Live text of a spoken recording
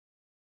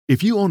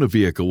If you own a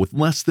vehicle with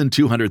less than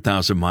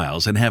 200,000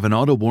 miles and have an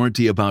auto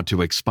warranty about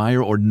to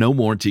expire or no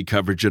warranty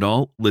coverage at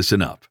all,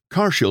 listen up.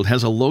 CarShield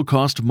has a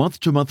low-cost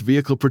month-to-month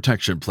vehicle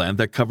protection plan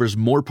that covers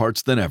more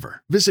parts than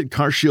ever. Visit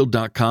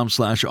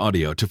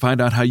carshield.com/audio to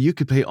find out how you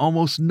could pay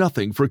almost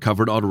nothing for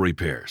covered auto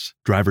repairs.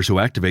 Drivers who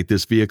activate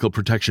this vehicle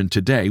protection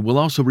today will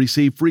also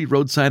receive free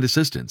roadside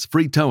assistance,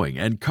 free towing,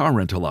 and car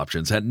rental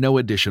options at no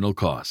additional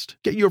cost.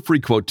 Get your free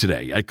quote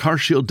today at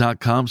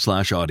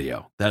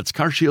carshield.com/audio. That's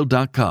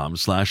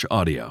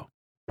carshield.com/audio.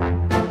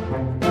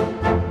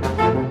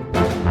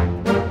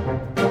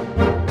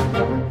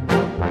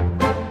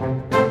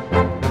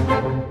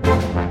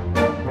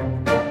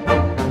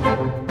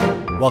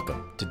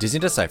 Welcome to Disney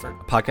Deciphered,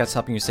 a podcast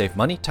helping you save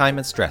money, time,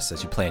 and stress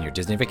as you plan your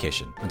Disney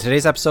vacation. In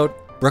today's episode,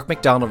 Brooke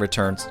McDonald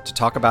returns to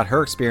talk about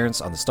her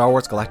experience on the Star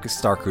Wars Galactic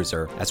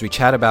Starcruiser as we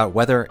chat about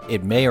whether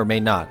it may or may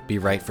not be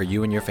right for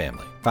you and your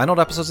family. Find old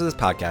episodes of this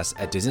podcast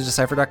at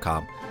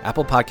DisneyDeciphered.com,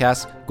 Apple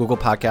Podcasts, Google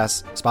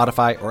Podcasts,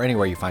 Spotify, or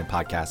anywhere you find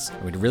podcasts,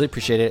 and we'd really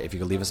appreciate it if you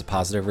could leave us a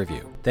positive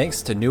review.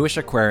 Thanks to Newish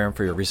Aquarium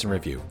for your recent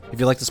review. If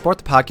you'd like to support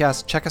the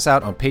podcast, check us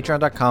out on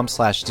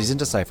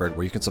patreon.com/DisneyDeciphered,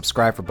 where you can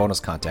subscribe for bonus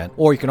content,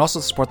 or you can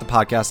also support the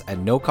podcast at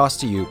no cost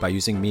to you by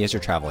using me as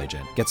your travel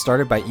agent. Get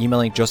started by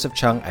emailing Joseph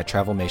Chung at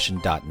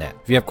travelmation.net.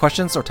 If you have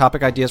questions or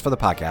topic ideas for the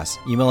podcast,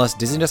 email us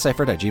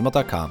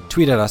DisneyDeciphered@gmail.com,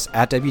 tweet at us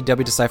at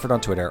WWDeciphered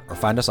on Twitter, or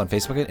find us on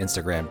Facebook and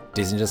Instagram,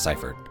 Disney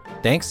Deciphered.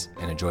 Thanks,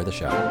 and enjoy the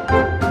show.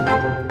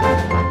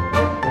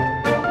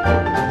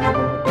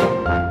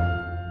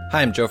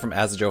 Hi, I'm Joe from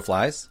As the Joe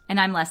Flies. And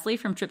I'm Leslie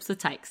from Trips with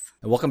Tykes.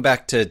 And welcome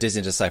back to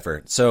Disney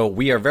Deciphered. So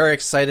we are very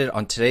excited.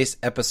 On today's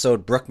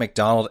episode, Brooke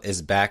McDonald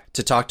is back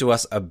to talk to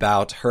us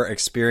about her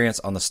experience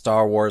on the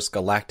Star Wars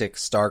Galactic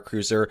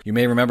Starcruiser. You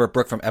may remember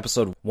Brooke from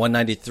episode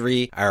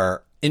 193,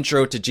 our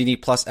Intro to Genie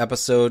Plus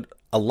episode.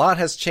 A lot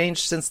has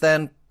changed since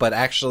then, but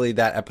actually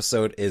that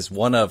episode is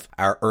one of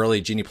our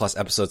early Genie Plus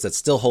episodes that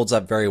still holds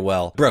up very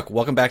well. Brooke,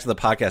 welcome back to the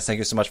podcast. Thank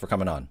you so much for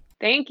coming on.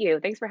 Thank you.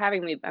 Thanks for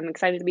having me. I'm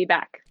excited to be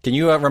back. Can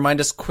you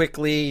remind us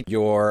quickly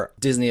your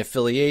Disney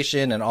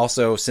affiliation, and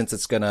also, since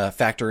it's going to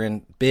factor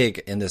in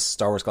big in this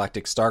Star Wars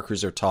Galactic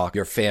Starcruiser talk,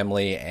 your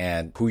family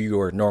and who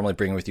you are normally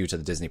bringing with you to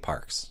the Disney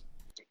parks?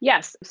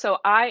 Yes. So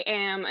I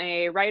am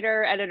a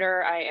writer,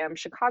 editor. I am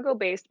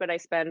Chicago-based, but I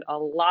spend a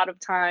lot of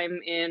time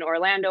in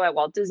Orlando at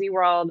Walt Disney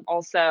World.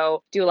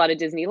 Also do a lot of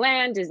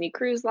Disneyland, Disney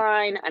Cruise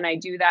Line, and I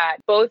do that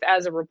both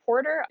as a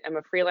reporter. I'm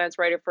a freelance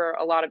writer for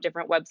a lot of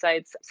different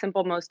websites,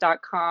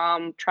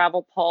 simplemost.com,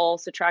 Travel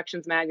Pulse,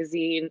 Attractions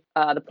Magazine,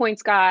 The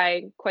Points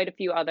Guy, quite a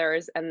few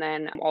others. And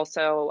then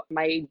also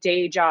my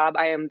day job,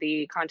 I am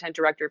the content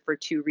director for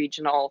two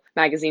regional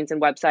magazines and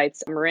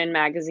websites, Marin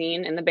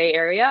Magazine in the Bay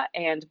Area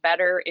and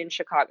Better in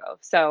Chicago.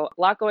 So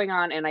a lot going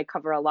on, and I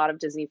cover a lot of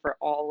Disney for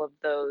all of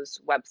those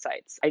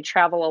websites. I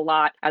travel a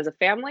lot as a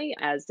family,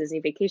 as Disney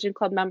Vacation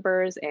Club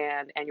members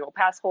and annual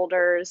pass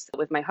holders,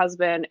 with my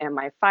husband and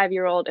my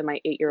 5-year-old and my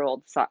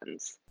 8-year-old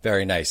sons.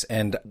 Very nice.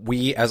 And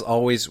we, as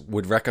always,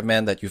 would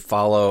recommend that you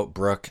follow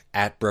Brooke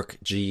at Brooke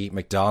G.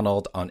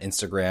 McDonald on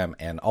Instagram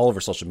and all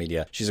over social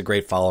media. She's a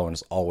great follower and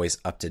is always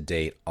up to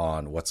date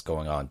on what's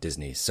going on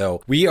Disney.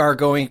 So we are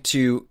going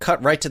to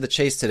cut right to the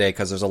chase today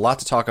because there's a lot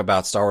to talk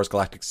about Star Wars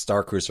Galactic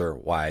Starcruiser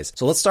wise.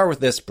 So let's start with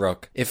this,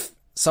 Brooke. If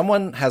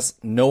someone has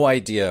no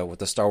idea what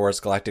the Star Wars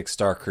Galactic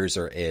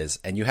Starcruiser is,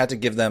 and you had to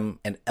give them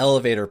an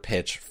elevator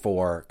pitch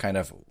for kind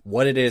of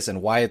what it is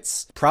and why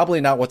it's probably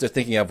not what they're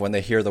thinking of when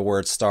they hear the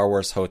word Star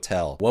Wars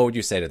Hotel, what would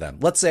you say to them?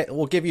 Let's say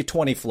we'll give you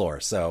 20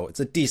 floors, so it's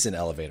a decent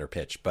elevator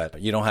pitch,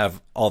 but you don't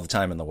have all the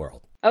time in the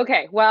world.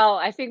 Okay, well,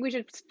 I think we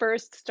should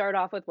first start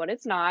off with what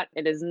it's not.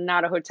 It is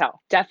not a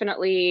hotel.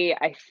 Definitely,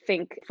 I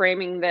think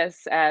framing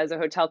this as a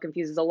hotel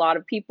confuses a lot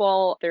of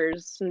people.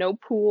 There's no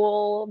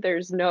pool,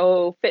 there's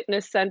no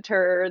fitness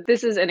center.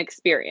 This is an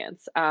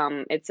experience.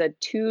 It's a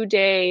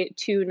 2-day,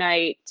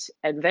 2-night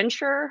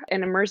adventure,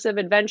 an immersive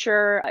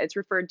adventure. It's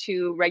referred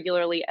to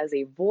regularly as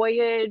a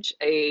voyage,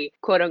 a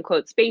quote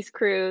unquote space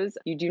cruise.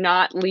 You do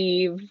not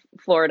leave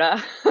Florida.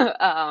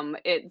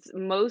 It's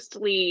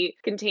mostly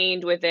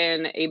contained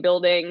within a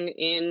building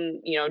in,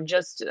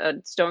 just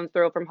a stone's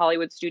throw from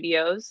Hollywood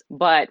studios.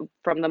 But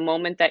from the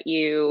moment that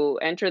you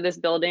enter this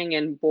building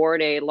and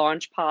board a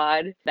launch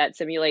pod that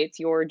simulates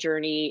your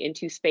journey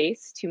into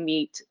space to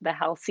meet the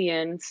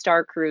Halcyon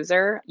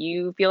Starcruiser,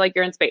 you feel like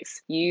you're in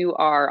space. You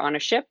are on a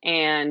ship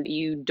and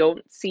you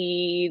don't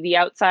see the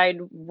outside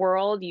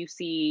world. You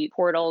see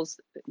portals,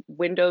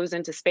 windows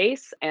into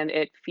space, and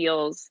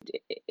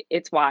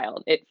it's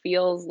wild. It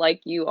feels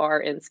like you are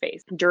in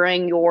space.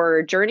 During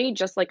your journey,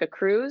 just like a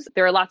cruise,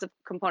 there are lots of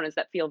components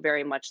that feel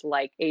very much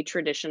like a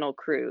traditional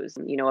cruise.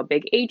 A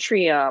big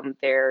atrium,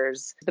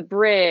 there's the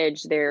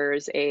bridge,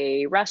 there's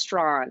a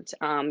restaurant,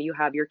 you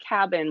have your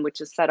cabin,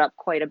 which is set up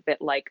quite a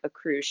bit like a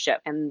cruise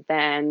ship. And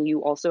then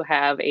you also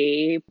have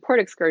a port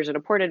excursion, a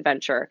port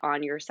adventure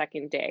on your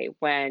second day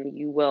when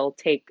you will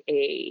take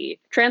a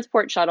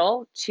transport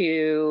shuttle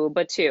to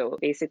Batuu.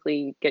 Basically,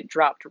 you get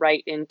dropped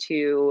right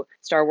into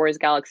Star Wars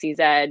Galaxy's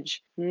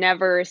Edge,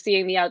 never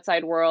seeing the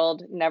outside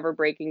world, never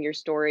breaking your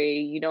story.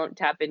 You don't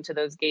tap into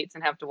those gates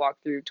and have to walk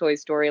through Toy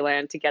Story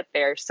Land to get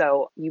there.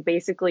 So you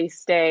basically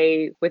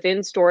stay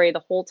within story the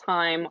whole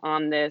time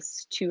on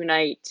this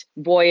 2-night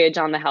voyage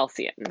on the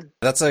Halcyon.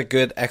 That's a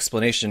good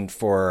explanation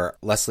for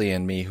Leslie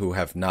and me who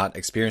have not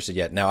experienced it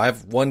yet. Now, I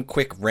have one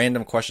quick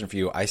random question for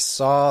you. I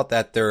saw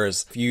that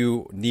if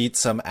you need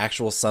some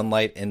actual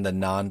sunlight in the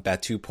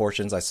non-Batu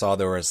portions, I saw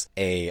there was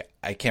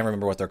I can't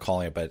remember what they're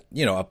calling it, but,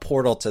 a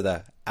portal to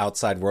the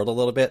outside world a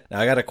little bit. Now,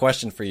 I got a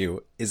question for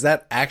you. Is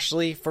that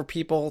actually for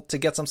people to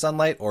get some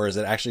sunlight, or is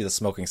it actually the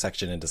smoking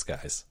section in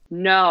disguise?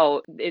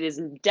 No, it is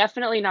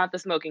definitely not the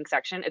smoking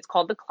section. It's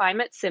called the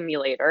climate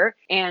simulator.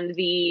 And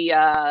the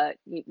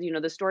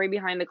story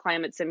behind the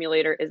climate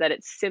simulator is that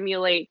it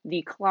simulates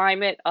the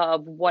climate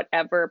of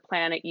whatever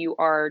planet you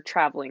are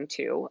traveling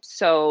to.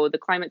 So the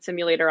climate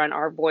simulator on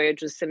our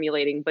voyage was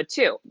simulating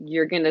Batu.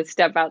 You're going to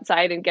step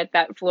outside and get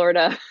that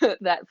Florida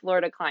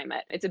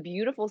climate. It's a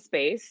beautiful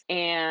space,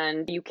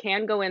 and you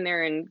can go in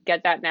there and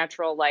get that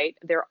natural light.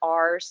 There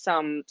are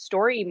some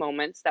story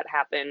moments that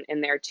happen in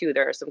there too.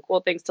 There are some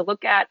cool things to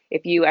look at.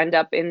 If you end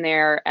up in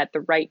there at the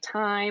right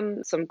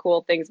time, some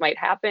cool things might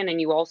happen, and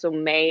you also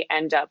may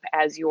end up,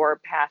 as your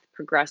path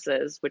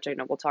progresses, which I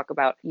know we'll talk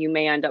about, you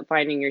may end up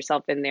finding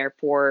yourself in there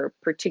for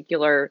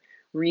particular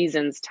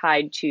reasons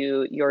tied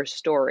to your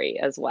story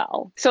as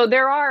well. So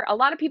there are a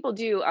lot of people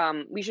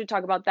we should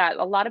talk about that.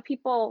 A lot of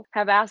people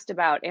have asked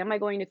about, am I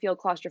going to feel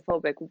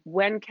claustrophobic?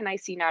 When can I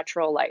see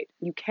natural light?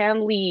 You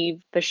can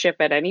leave the ship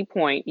at any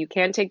point. You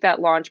can take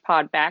that launch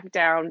pod back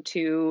down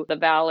to the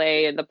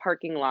valet and the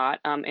parking lot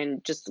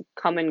and just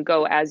come and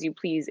go as you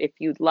please if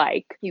you'd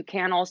like. You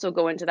can also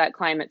go into that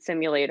climate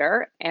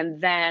simulator. And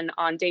then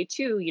on day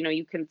 2,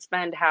 you can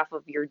spend half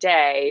of your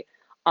day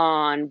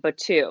on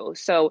Batu.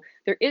 So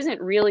there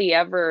isn't really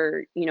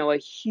ever,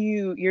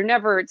 you're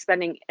never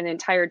spending an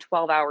entire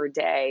 12-hour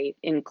day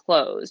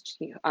enclosed.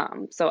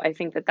 So I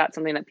think that that's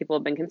something that people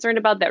have been concerned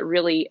about that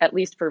really, at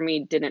least for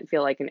me, didn't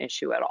feel like an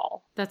issue at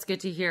all. That's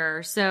good to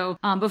hear. So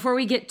before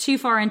we get too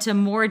far into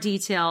more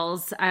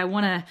details, I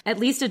want to at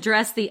least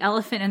address the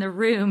elephant in the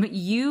room.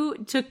 You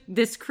took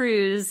this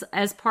cruise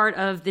as part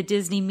of the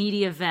Disney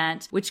media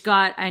event, which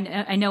got,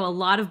 I know, a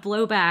lot of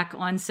blowback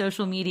on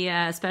social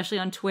media, especially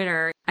on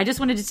Twitter. I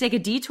just wanted to take a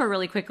detour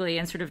really quickly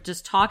and sort of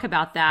just talk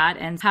about that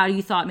and how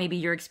you thought maybe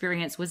your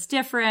experience was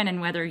different and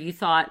whether you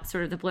thought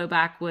sort of the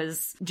blowback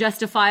was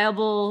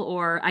justifiable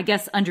or, I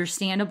guess,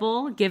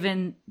 understandable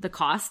given the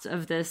cost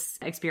of this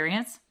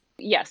experience.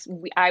 Yes,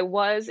 I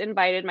was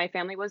invited. My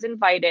family was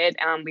invited.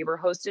 We were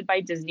hosted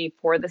by Disney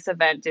for this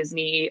event.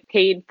 Disney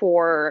paid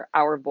for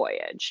our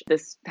voyage.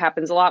 This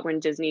happens a lot when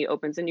Disney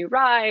opens a new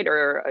ride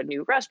or a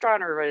new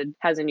restaurant or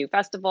has a new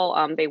festival.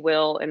 They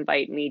will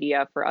invite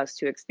media for us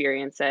to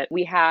experience it.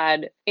 We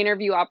had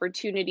interview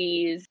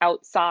opportunities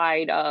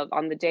outside of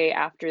on the day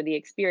after the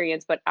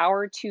experience, but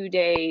our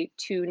 2-day,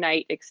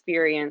 2-night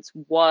experience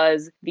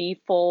was the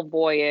full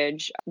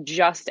voyage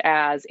just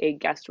as a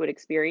guest would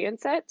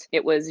experience it.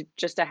 It was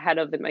just ahead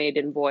of the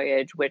maiden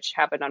voyage, which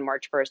happened on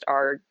March 1st.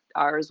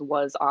 Ours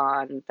was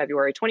on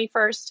February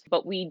 21st,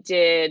 but we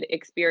did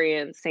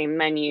experience same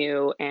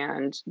menu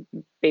and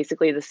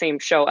basically the same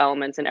show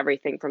elements and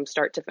everything from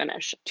start to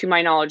finish. To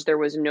my knowledge, there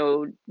was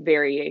no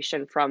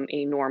variation from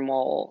a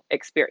normal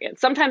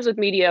experience. Sometimes with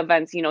media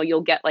events,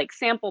 you'll get like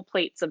sample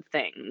plates of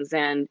things.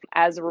 And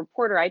as a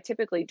reporter, I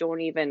typically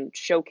don't even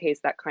showcase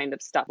that kind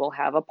of stuff. We'll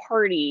have a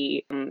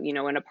party,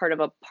 and a part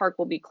of a park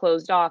will be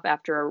closed off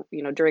after,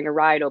 during a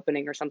ride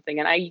opening or something.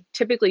 And I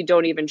typically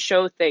don't even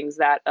show things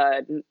that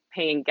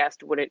paying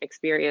guest wouldn't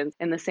experience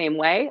in the same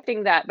way.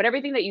 But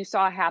everything that you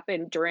saw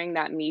happen during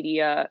that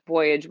media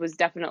voyage was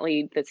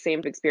definitely the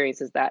same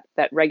experiences that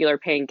regular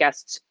paying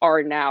guests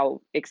are now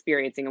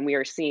experiencing. And we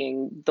are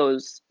seeing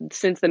those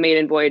since the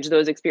maiden voyage,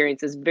 those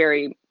experiences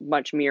very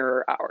much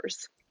mirror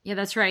ours. Yeah,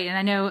 that's right. And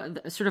I know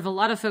sort of a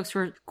lot of folks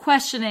were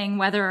questioning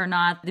whether or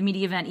not the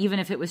media event, even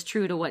if it was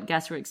true to what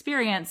guests would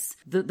experience,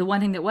 the one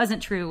thing that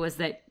wasn't true was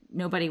that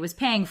nobody was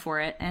paying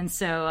for it. And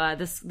so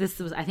this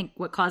was, I think,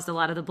 what caused a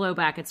lot of the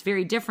blowback. It's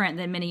very different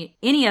than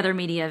any other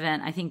media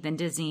event, I think, than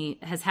Disney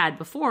has had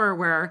before,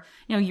 where,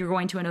 you're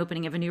going to an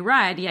opening of a new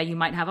ride. Yeah, you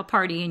might have a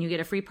party and you get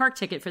a free park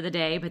ticket for the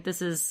day, but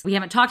we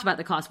haven't talked about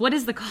the cost. What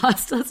is the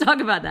cost? Let's talk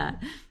about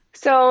that.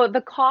 So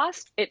the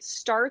cost, it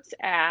starts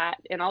at,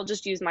 and I'll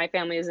just use my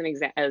family as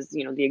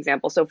the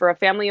example. So for a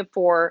family of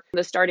 4,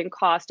 the starting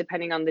cost,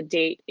 depending on the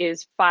date,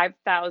 is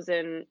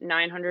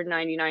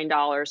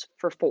 $5,999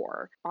 for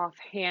 4.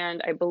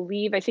 Offhand, I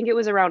think it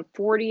was around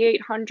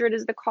 $4,800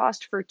 is the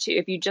cost for 2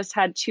 if you just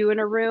had 2 in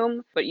a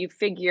room. But you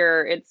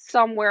figure it's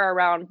somewhere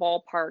around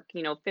ballpark,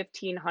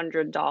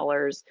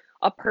 $1,500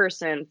 a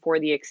person for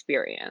the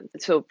experience.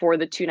 So for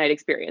the 2-night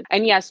experience.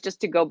 And yes,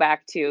 just to go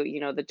back to,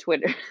 the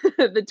Twitter,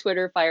 the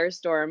Twitter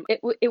firestorm,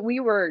 we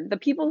were, the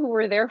people who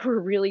were there were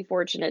really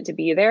fortunate to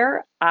be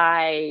there.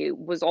 I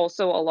was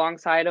also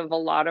alongside of a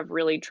lot of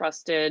really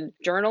trusted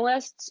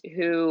journalists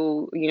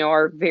who,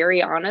 are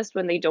very honest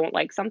when they don't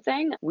like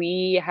something.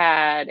 We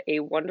had a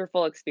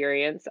wonderful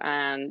experience,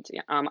 and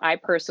I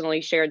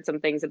personally shared some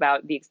things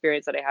about the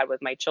experience that I had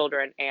with my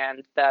children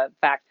and the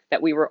fact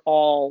that we were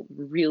all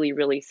really,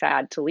 really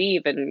sad to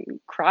leave and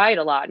cried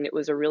a lot. And it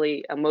was a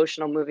really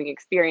emotional, moving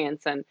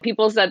experience. And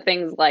people said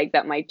things like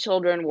that my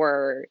children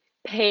were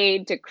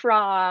paid to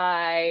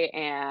cry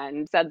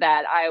and said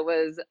that I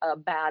was a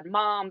bad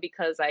mom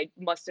because I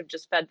must have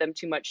just fed them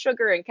too much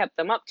sugar and kept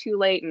them up too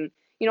late, and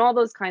all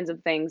those kinds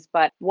of things.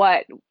 But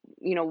what,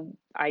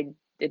 I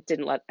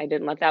didn't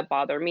let that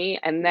bother me.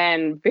 And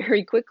then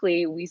very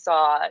quickly we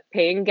saw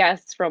paying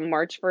guests from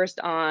March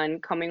 1st on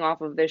coming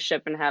off of this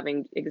ship and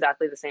having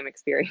exactly the same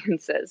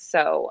experiences.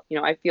 So,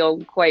 I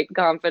feel quite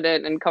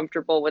confident and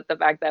comfortable with the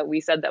fact that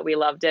we said that we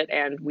loved it,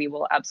 and we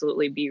will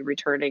absolutely be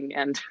returning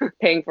and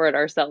paying for it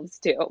ourselves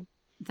too.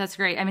 That's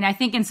great. I mean, I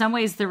think in some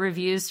ways the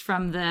reviews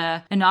from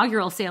the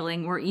inaugural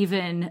sailing were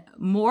even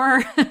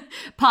more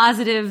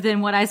positive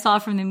than what I saw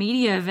from the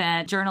media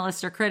event,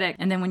 journalist or critic.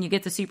 And then when you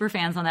get the super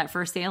fans on that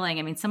first sailing,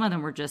 I mean, some of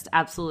them were just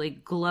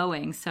absolutely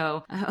glowing.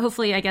 So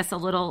hopefully, I guess a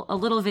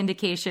little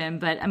vindication,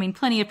 but I mean,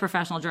 plenty of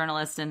professional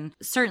journalists. And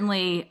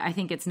certainly I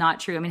think it's not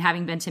true. I mean,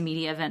 having been to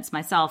media events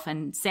myself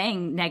and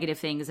saying negative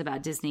things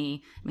about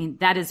Disney, I mean,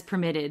 that is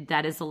permitted,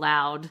 that is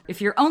allowed.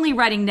 If you're only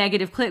writing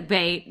negative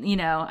clickbait,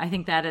 I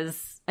think that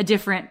is a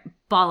different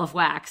ball of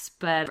wax,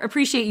 but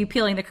appreciate you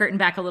peeling the curtain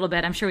back a little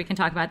bit. I'm sure we can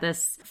talk about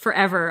this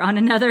forever on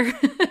another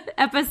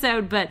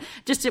episode, but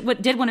just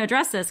did want to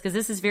address this because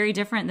this is very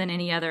different than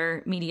any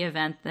other media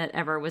event that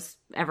ever was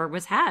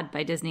had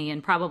by Disney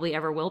and probably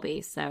ever will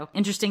be. So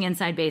interesting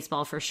inside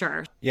baseball for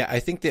sure. Yeah, I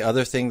think the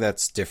other thing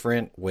that's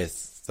different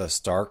with the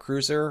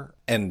Starcruiser,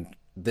 and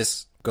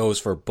this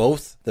goes for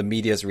both the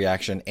media's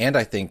reaction and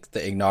I think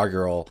the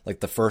inaugural,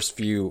 like the first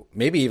few,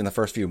 maybe even the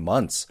first few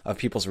months of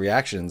people's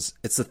reactions.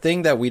 It's the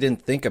thing that we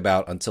didn't think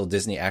about until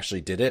Disney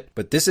actually did it.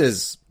 But this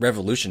is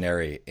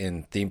revolutionary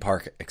in theme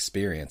park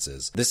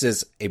experiences. This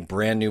is a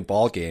brand new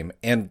ball game.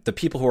 And the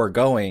people who are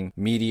going,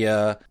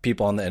 media,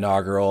 people on the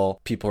inaugural,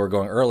 people who are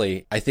going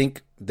early, I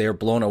think they're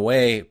blown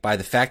away by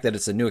the fact that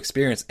it's a new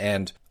experience.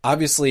 And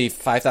obviously,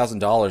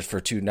 $5,000 for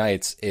 2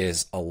 nights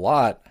is a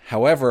lot.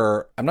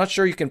 However, I'm not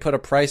sure you can put a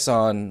price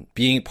on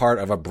being part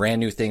of a brand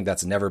new thing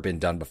that's never been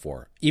done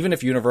before. Even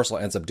if Universal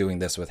ends up doing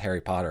this with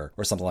Harry Potter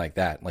or something like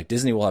that, like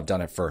Disney will have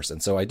done it first.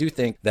 And so I do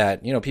think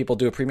that, people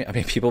do a premium. I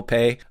mean, people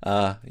pay,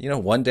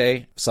 one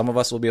day some of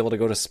us will be able to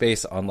go to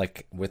space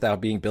without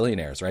being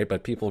billionaires, right?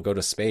 But people go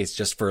to space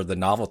just for the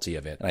novelty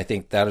of it. And I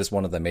think that is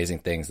one of the amazing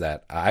things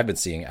that I've been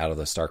seeing out of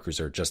the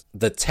Starcruiser, just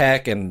the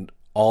tech and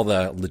all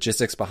the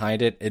logistics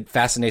behind it. It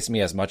fascinates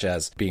me as much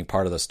as being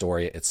part of the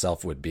story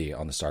itself would be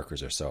on the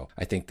Starcruiser. So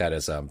I think that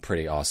is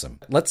pretty awesome.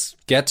 Let's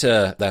get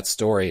to that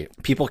story.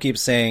 People keep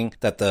saying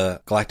that the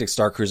Galactic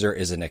Starcruiser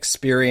is an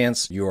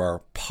experience. You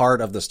are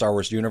part of the Star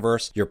Wars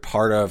universe. You're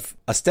part of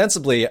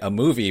ostensibly a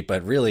movie,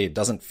 but really it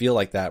doesn't feel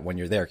like that when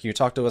you're there. Can you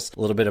talk to us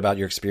a little bit about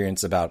your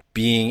experience about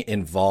being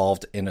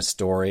involved in a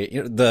story?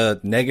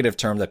 The negative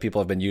term that people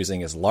have been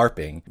using is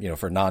LARPing,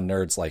 for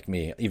non-nerds like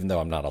me, even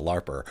though I'm not a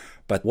LARPer.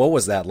 But what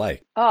was that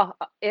like? Oh,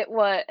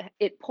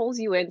 it pulls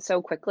you in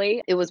so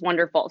quickly. It was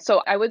wonderful.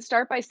 So I would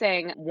start by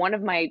saying one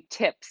of my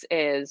tips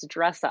is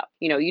dress up.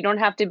 You don't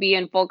have to be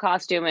in full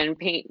costume and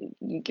paint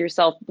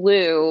yourself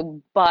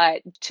blue,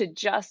 but to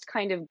just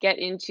kind of get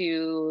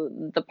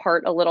into the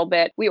part a little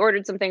bit. We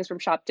ordered some things from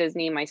Shop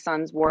Disney. My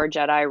sons wore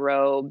Jedi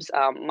robes.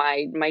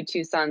 My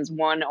 2 sons,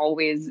 one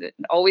always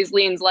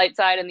leans light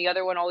side and the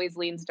other one always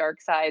leans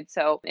dark side.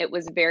 So it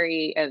was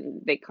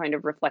and they kind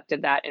of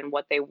reflected that in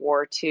what they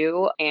wore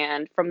too.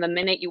 And from the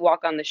minute you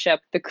walk on the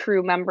ship, the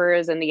crew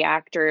members and the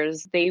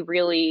actors, they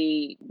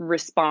really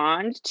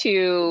respond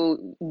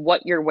to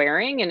what you're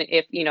wearing. And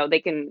if, they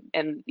can,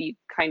 and you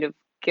kind of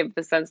give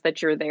the sense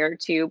that you're there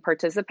to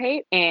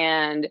participate.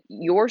 And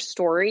your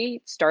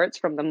story starts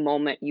from the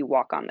moment you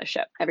walk on the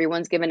ship.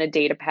 Everyone's given a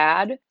data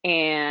pad,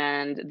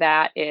 and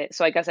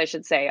so I guess I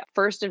should say,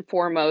 first and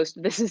foremost,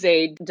 this is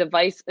a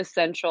device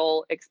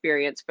essential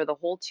experience for the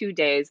whole 2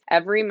 days.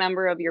 Every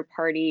member of your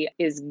party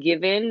is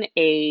given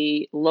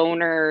a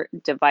loaner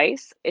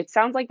device. It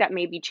sounds like that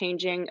may be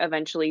changing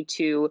eventually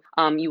to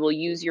you will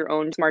use your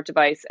own smart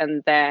device.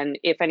 And then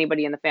if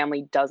anybody in the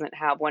family doesn't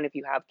have one, if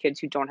you have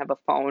kids who don't have a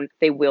phone,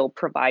 they will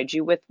provide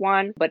you with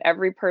one. But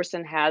every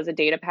person has a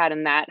data pad,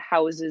 and that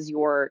houses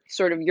your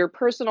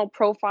personal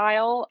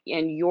profile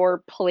and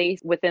your place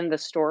within the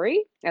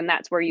story. And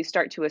that's where you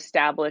start to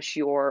establish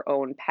your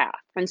own path.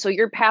 And so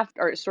your paths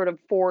are sort of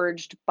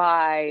forged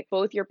by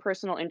both your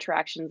personal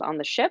interactions on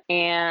the ship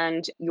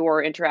and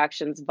your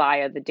interactions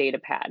via the data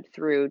pad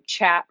through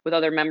chat with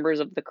other members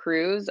of the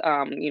crews,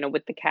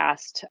 with the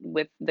cast,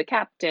 with the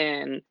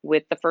captain,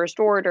 with the First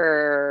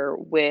Order,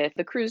 with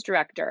the cruise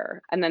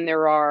director. And then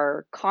there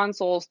are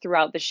consoles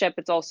throughout the ship.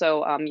 It's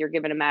also, you're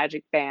given a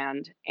magic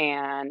band,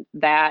 and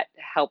that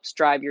helps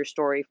drive your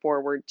story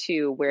forward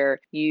too, where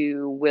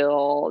you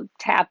will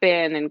tap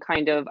in and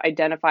kind of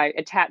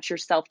attach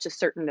yourself to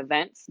certain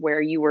events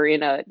where you were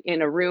in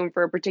a room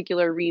for a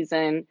particular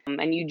reason.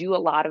 And you do a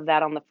lot of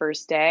that on the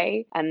first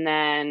day. And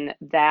then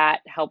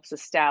that helps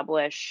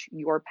establish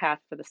your path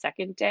for the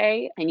second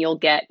day. And you'll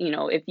get,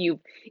 if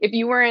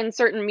you were in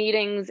certain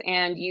meetings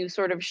and you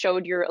sort of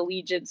showed your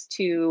allegiance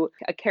to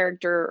a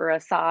character or a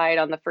side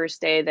on the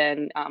first day,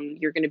 then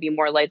you're going to be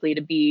more likely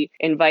to be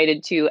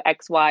invited to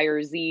X, Y,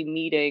 or Z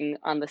meeting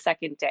on the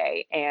second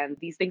day. And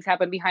these things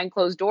happen behind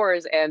closed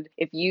doors. And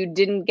if you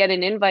didn't get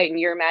an invite and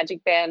your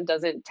magic band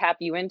doesn't tap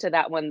you into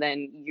that one,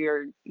 then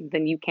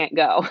you can't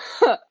go.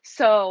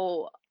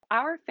 So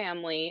our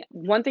family,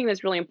 one thing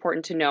that's really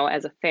important to know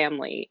as a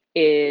family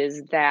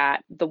is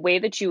that the way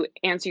that you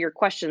answer your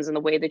questions and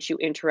the way that you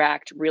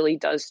interact really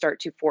does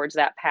start to forge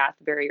that path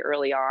very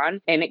early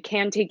on. And it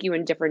can take you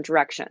in different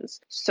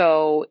directions.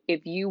 So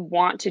if you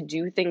want to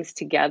do things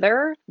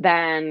together,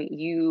 then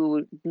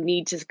you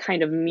need to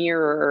kind of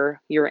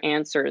mirror your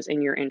answers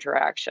in your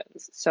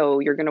interactions. So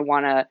you're going to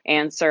want to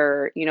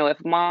answer,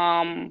 if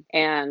mom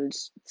and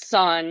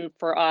son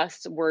for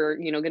us were,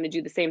 going to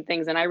do the same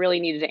things, and I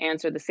really needed to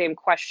answer the same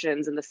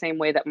questions in the same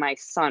way that my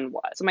son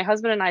was. So my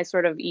husband and I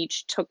sort of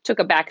each took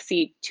a back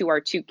seat to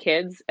our two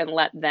kids and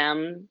let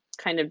them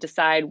kind of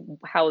decide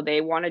how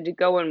they wanted to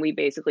go. And we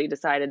basically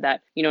decided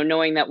that,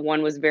 knowing that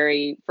one was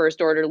very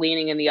First Order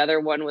leaning and the other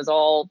one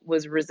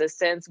was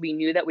resistance, we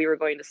knew that we were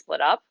going to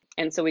split up.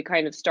 And so we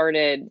kind of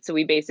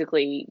we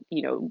basically,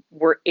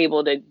 were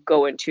able to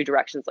go in two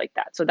directions like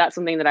that. So that's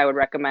something that I would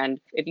recommend.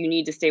 If you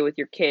need to stay with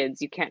your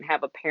kids, you can't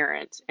have a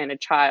parent and a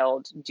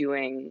child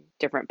doing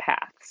different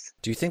paths.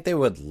 Do you think they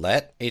would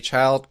let a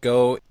child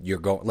go?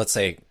 Let's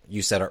say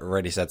you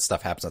already said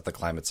stuff happens at the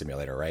climate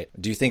simulator, right?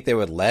 Do you think they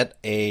would let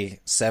a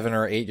 7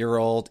 or 8 year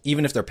old,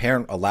 even if their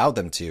parent allowed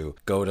them to,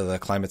 go to the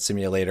climate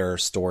simulator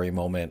story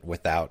moment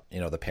without,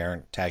 the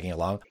parent tagging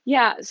along?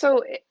 Yeah,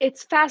 so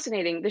it's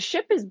fascinating. The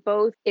ship is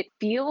both, it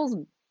feels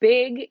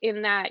big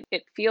in that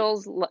it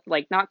feels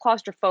like not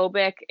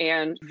claustrophobic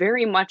and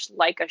very much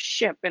like a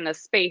ship in a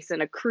space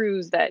and a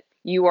cruise that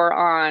you are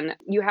on.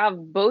 You have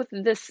both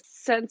this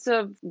sense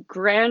of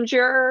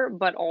grandeur,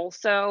 but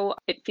also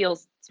it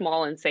feels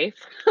small and safe.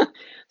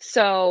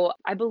 So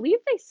I believe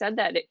they said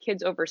that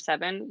kids over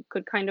 7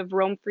 could kind of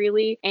roam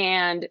freely,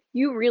 and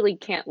you really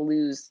can't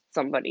lose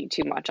somebody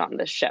too much on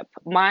this ship.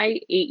 My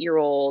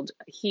 8-year-old,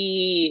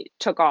 he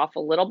took off a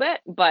little bit,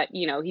 but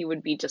he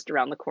would be just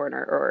around the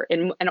corner,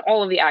 and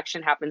all of the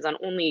action happens on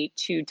only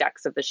 2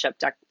 decks of the ship,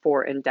 deck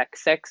 4 and deck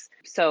 6.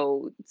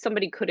 So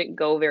somebody couldn't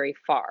go very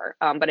far.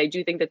 But I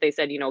do think that they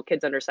said,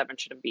 kids under 7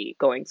 shouldn't be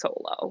going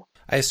solo.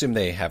 I assume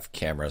they have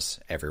cameras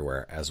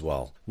everywhere as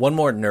well. One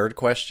more nerd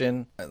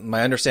question.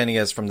 My understanding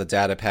is from the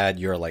data pad,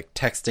 you're like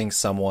texting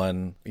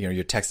someone,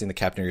 you're texting the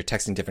captain, or you're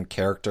texting different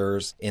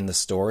characters in the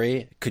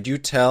story. Could you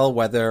tell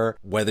whether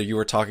you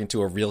were talking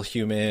to a real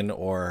human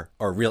or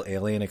a real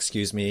alien,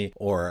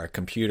 or a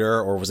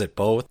computer, or was it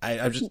both?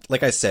 I'm just,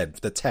 like I said,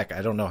 the tech,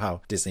 I don't know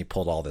how Disney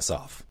pulled all this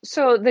off.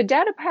 So the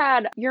data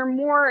pad, you're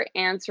more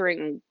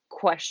answering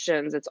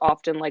questions. It's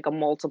often like a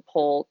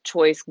multiple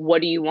choice.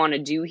 What do you want to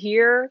do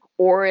here?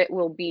 Or it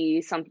will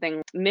be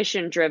something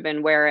mission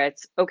driven where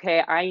it's,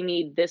 okay, I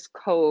need this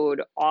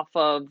code off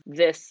of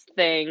this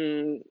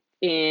thing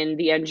in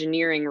the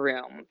engineering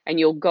room, and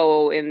you'll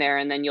go in there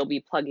and then you'll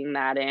be plugging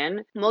that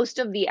in. Most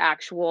of the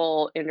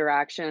actual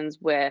interactions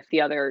with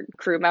the other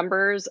crew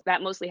members,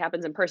 that mostly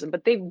happens in person,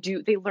 but they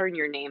learn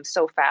your name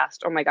so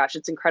fast. Oh my gosh,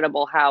 it's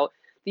incredible how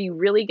you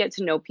really get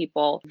to know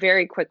people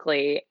very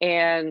quickly.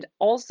 And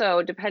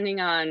also,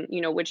 depending on,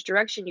 which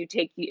direction you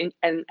take,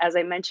 and as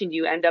I mentioned,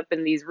 you end up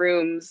in these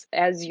rooms.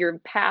 As your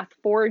path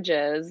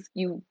forges,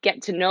 you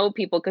get to know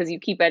people because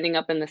you keep ending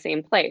up in the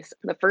same place.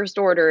 The First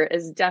Order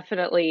is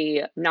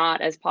definitely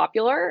not as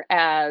popular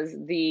as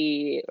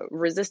the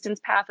Resistance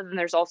path. And then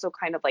there's also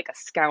kind of like a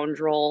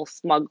scoundrel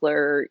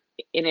smuggler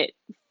in it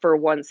for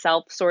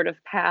oneself sort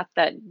of path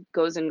that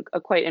goes in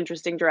a quite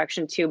interesting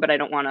direction too, but I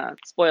don't want to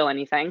spoil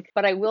anything.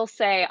 But I will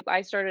say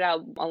I started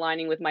out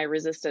aligning with my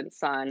Resistance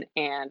son,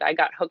 and I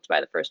got hooked by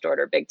the First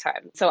Order big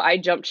time. So I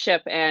jumped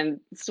ship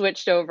and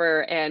switched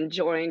over and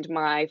joined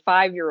my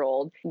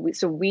 5-year-old.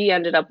 So we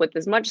ended up with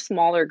this much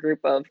smaller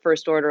group of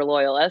First Order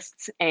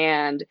loyalists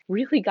and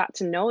really got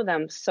to know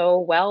them so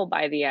well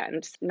by the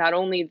end. Not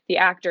only the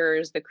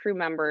actors, the crew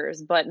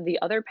members, but the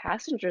other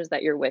passengers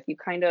that you're with. You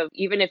kind of,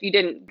 even if you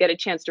didn't get get a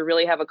chance to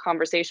really have a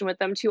conversation with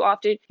them too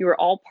often. You were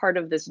all part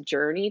of this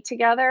journey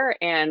together,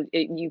 and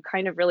you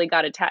kind of really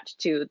got attached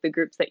to the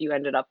groups that you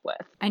ended up with.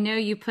 I know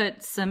you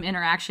put some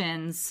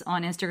interactions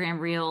on Instagram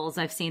Reels.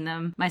 I've seen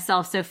them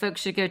myself, so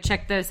folks should go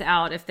check those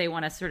out if they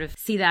want to sort of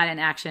see that in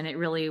action. It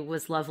really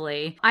was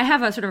lovely. I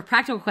have a sort of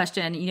practical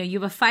question. You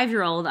have a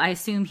 5-year-old. I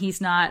assume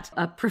he's not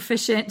a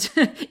proficient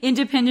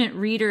independent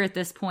reader at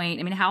this point.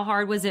 I mean, how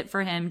hard was it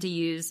for him to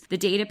use the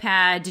data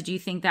pad? Did you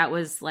think that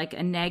was like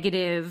a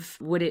negative?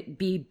 Would it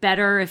be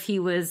better if he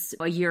was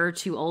a year or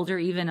two older,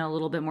 even a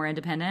little bit more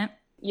independent?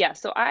 Yeah,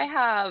 so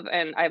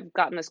I've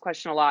gotten this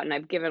question a lot, and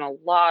I've given a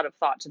lot of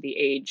thought to the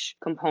age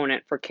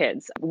component for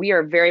kids. We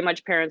are very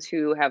much parents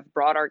who have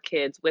brought our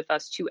kids with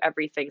us to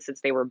everything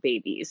since they were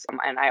babies.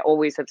 And I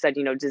always have said,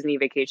 Disney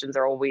vacations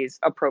are always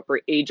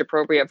age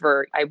appropriate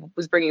I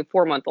was bringing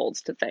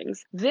 4-month-olds to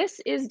things. This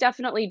is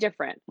definitely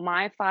different.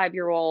 My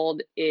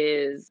 5-year-old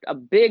is a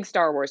big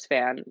Star Wars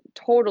fan,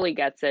 totally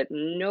gets it,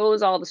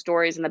 knows all the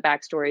stories and the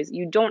backstories.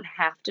 You don't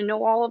have to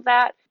know all of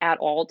that at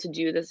all to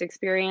do this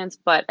experience,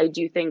 but I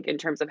do think in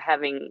terms of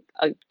having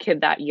a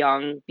kid that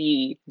young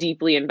be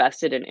deeply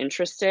invested and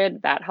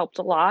interested, that helped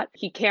a lot.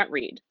 He can't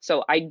read,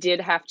 so I did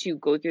have to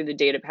go through the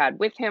data pad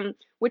with him,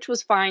 which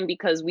was fine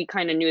because we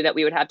kind of knew that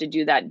we would have to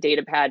do that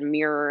data pad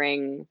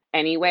mirroring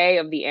anyway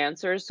of the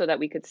answers so that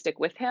we could stick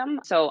with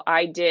him. So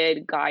I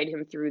did guide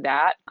him through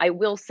that. I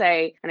will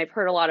say, and I've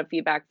heard a lot of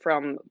feedback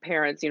from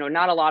parents,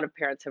 not a lot of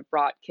parents have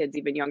brought kids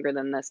even younger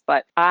than this,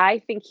 but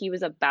I think he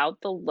was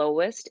about the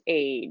lowest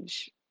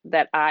age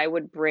that I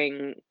would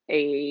bring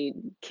a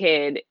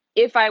kid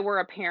if I were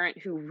a parent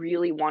who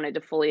really wanted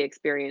to fully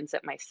experience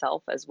it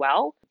myself as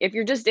well. If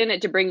you're just in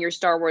it to bring your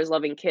Star Wars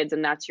loving kids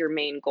and that's your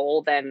main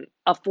goal, then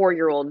a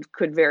 4-year-old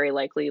could very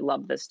likely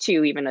love this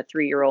too, even a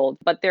 3-year-old.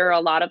 But there are a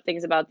lot of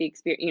things about the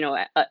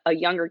experience, a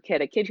younger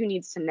kid, a kid who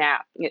needs to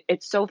nap.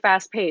 It's so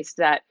fast paced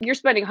that you're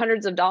spending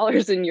hundreds of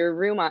dollars in your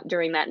room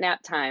during that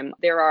nap time.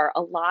 There are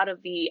a lot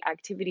of the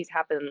activities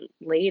happen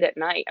late at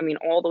night. I mean,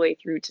 all the way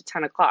through to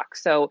 10 o'clock.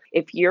 So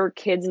if your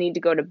kids need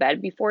to go to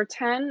bed before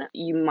 10,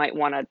 you might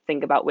want to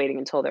think about waiting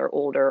until they're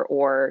older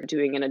or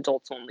doing an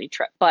adults only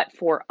trip. But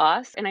for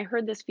us, and I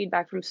heard this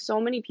feedback from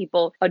so many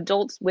people,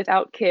 adults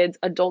without kids,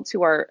 adults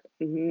who are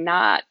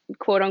not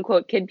quote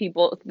unquote kid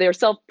people, they're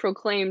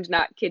self-proclaimed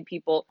not kid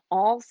people,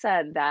 all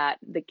said that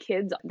the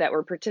kids that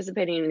were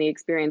participating in the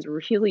experience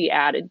really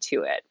added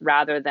to it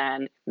rather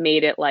than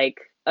made it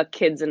like a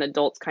kids and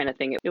adults kind of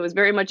thing. It was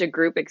very much a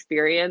group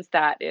experience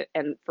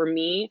and for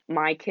me,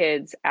 my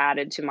kids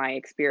added to my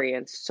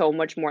experience so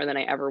much more than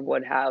I ever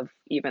would have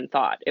even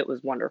thought. It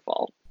was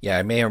wonderful. Yeah,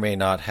 I may or may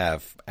not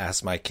have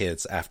asked my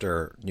kids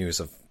after news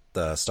of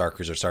the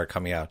Starcruiser started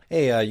coming out,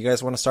 hey, you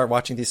guys want to start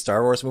watching these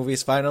Star Wars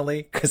movies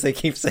finally? Because they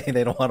keep saying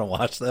they don't want to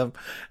watch them.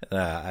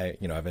 I've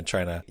been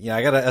trying to,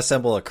 I got to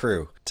assemble a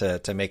crew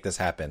to make this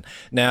happen.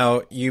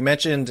 Now, you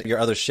mentioned your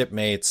other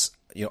shipmates,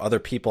 other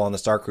people on the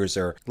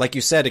Starcruiser. Like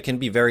you said, it can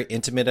be very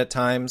intimate at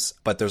times,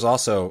 but there's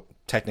also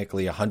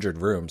technically 100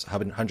 rooms,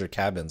 100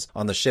 cabins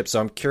on the ship. So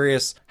I'm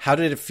curious, how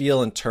did it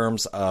feel in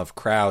terms of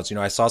crowds?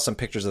 I saw some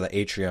pictures of the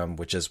atrium,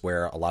 which is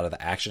where a lot of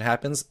the action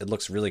happens. It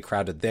looks really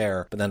crowded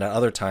there. But then at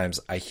other times,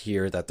 I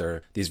hear that there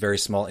are these very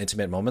small,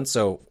 intimate moments.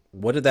 So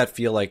what did that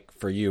feel like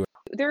for you?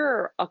 There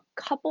are a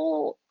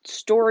couple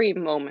story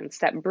moments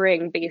that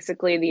bring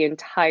basically the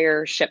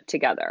entire ship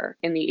together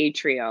in the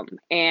atrium,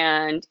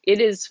 and it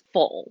is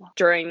full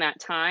during that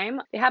time.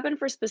 They happen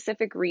for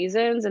specific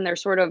reasons, and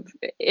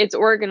it's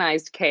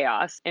organized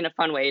chaos in a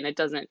fun way, and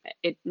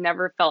it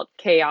never felt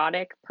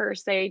chaotic per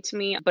se to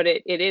me, but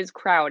it is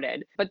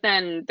crowded. But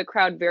then the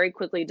crowd very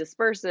quickly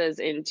disperses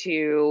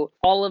into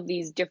all of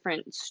these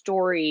different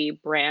story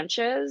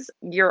branches.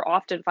 You're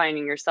often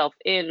finding yourself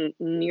in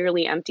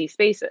nearly empty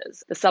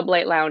spaces. The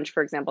Sublight Lounge,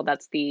 for example,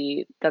 that's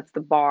the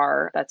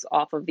bar that's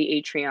off of the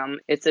atrium.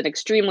 It's an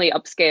extremely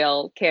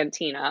upscale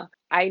cantina.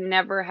 I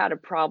never had a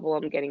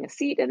problem getting a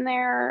seat in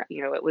there.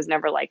 It was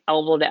never like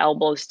elbow to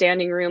elbow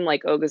standing room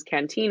like Oga's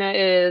Cantina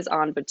is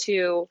on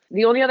Batuu.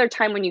 The only other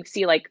time when you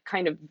see like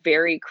kind of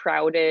very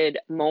crowded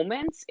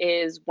moments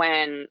is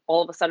when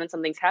all of a sudden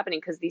something's happening,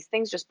 because these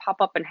things just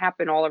pop up and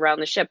happen all around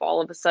the ship.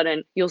 All of a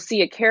sudden you'll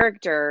see a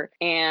character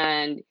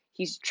and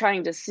he's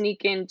trying to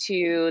sneak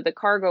into the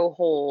cargo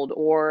hold,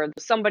 or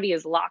somebody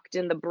is locked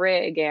in the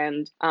brig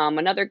and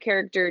another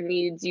character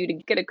needs you to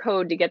get a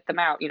code to get them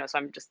out. So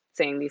I'm just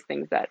saying these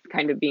things that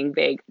kind of being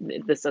vague.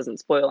 This doesn't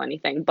spoil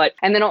anything,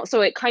 and then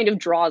also it kind of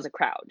draws a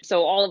crowd.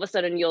 So all of a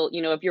sudden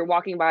if you're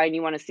walking by and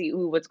you want to see,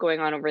 what's going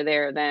on over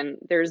there, then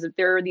there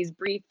are these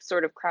brief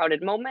sort of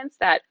crowded moments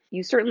that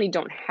you certainly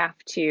don't have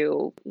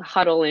to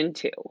huddle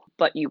into,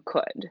 but you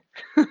could.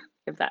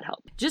 if that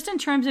helps. Just in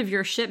terms of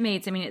your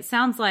shipmates, I mean, it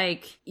sounds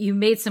like you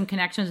made some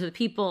connections with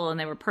people and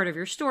they were part of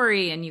your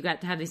story and you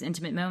got to have these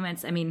intimate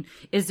moments. I mean,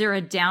 is there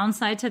a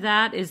downside to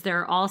that? Is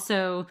there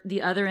also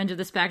the other end of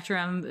the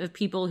spectrum of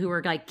people who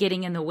are like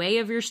getting in the way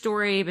of your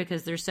story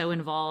because they're so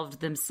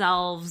involved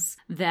themselves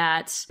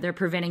that they're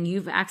preventing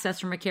you access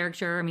from a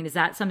character? I mean, is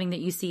that something that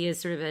you see as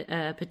sort of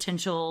a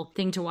potential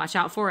thing to watch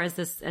out for as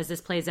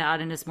this plays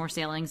out and as more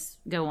sailings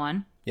go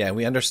on? Yeah, and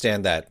we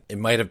understand that it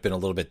might have been a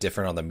little bit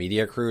different on the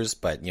media cruise,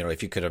 but,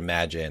 if you could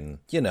imagine,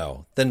 the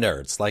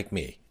nerds like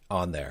me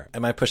on there.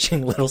 Am I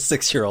pushing little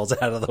 6-year-olds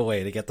out of the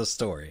way to get the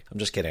story? I'm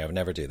just kidding. I would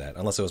never do that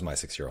unless it was my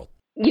 6-year-old.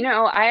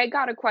 I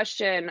got a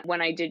question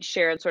when I did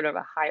share sort of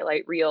a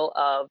highlight reel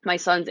of my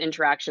son's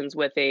interactions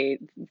with a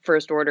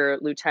first order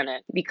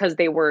lieutenant, because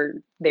they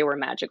were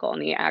magical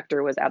and the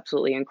actor was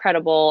absolutely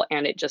incredible.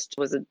 And it just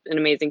was an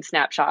amazing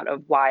snapshot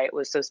of why it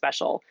was so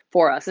special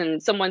for us.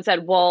 And someone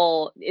said,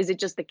 well, is it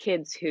just the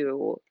kids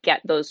who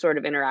get those sort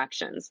of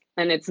interactions?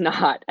 And it's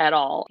not at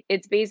all.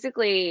 It's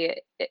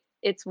basically...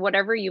 It's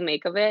whatever you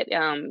make of it.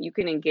 You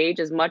can engage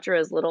as much or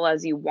as little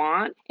as you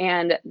want.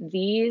 And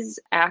these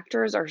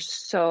actors are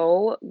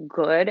so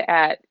good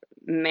at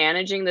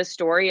managing the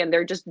story, and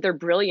they're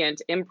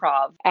brilliant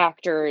improv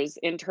actors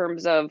in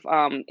terms of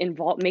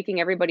making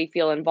everybody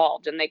feel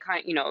involved. And they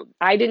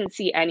I didn't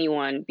see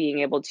anyone being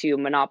able to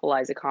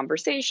monopolize a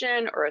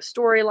conversation or a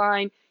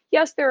storyline.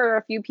 Yes, there are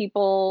a few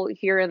people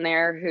here and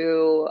there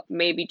who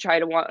maybe try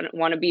to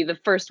want to be the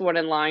first one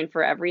in line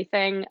for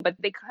everything, but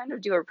they kind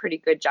of do a pretty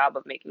good job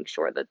of making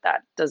sure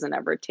that doesn't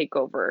ever take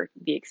over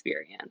the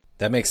experience.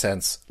 That makes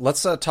sense.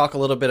 Let's talk a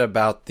little bit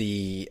about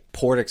the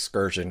port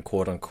excursion,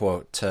 quote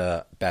unquote,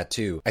 to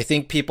Batu. I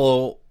think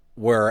people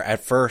were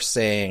at first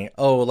saying,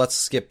 oh, let's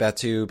skip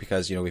Batu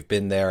because, we've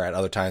been there at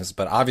other times.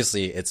 But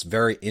obviously, it's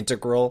very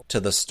integral to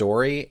the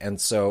story.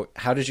 And so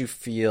how did you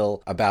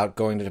feel about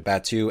going to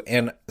Batu?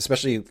 And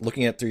especially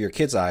looking at it through your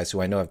kids' eyes,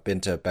 who I know have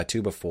been to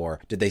Batu before,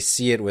 did they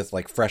see it with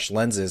like fresh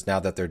lenses now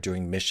that they're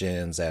doing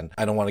missions? And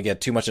I don't want to get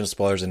too much into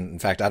spoilers. And in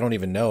fact, I don't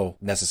even know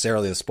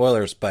necessarily the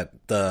spoilers, but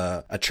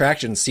the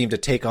attractions seem to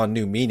take on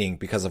new meaning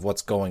because of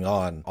what's going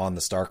on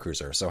the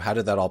Starcruiser. So how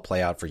did that all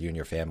play out for you and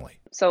your family?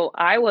 So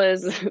I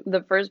was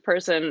the first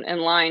person in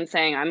line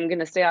saying, I'm going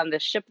to stay on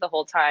this ship the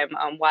whole time.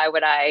 Why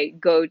would I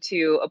go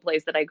to a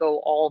place that I go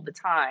all the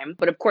time?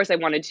 But of course, I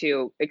wanted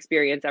to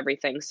experience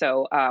everything.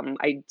 So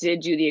I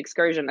did do the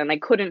excursion, and I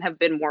couldn't have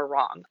been more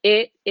wrong.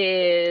 It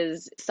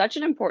is such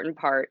an important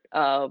part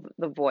of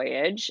the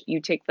voyage.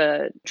 You take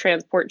the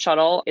transport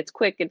shuttle. It's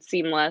quick. It's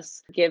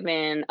seamless.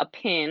 Given a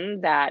pin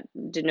that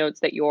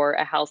denotes that you're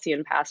a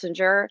halcyon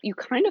passenger, you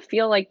kind of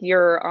feel like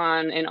you're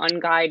on an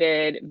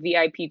unguided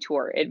VIP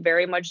tour. It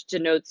very much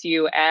denotes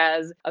you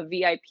as a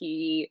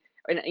VIP,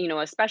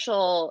 a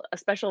special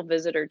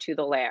visitor to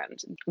the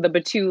land. The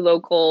Batu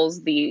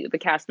locals, the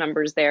cast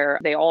members there,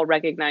 they all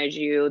recognize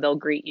you. They'll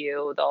greet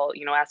you. They'll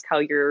ask how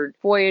your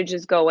voyage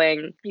is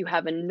going. You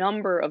have a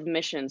number of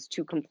missions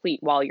to complete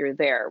while you're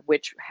there,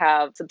 which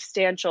have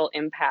substantial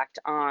impact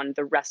on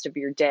the rest of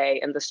your day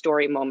and the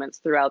story moments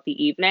throughout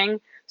the evening.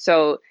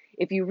 So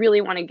if you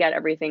really want to get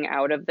everything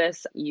out of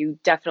this, you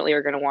definitely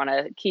are going to want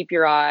to keep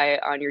your eye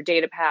on your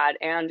data pad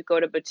and go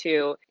to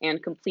Batu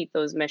and complete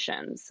those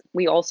missions.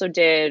 We also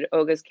did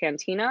Oga's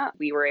Cantina.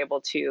 We were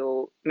able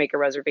to make a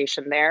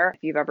reservation there.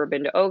 If you've ever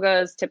been to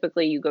Oga's,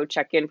 typically you go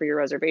check in for your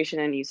reservation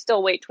and you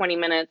still wait 20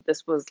 minutes.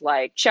 This was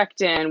like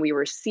checked in. We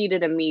were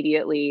seated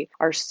immediately.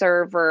 Our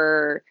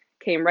server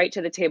came right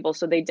to the table.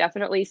 So they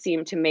definitely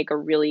seem to make a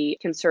really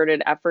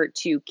concerted effort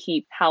to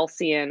keep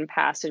halcyon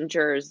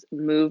passengers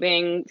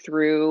moving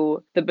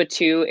through the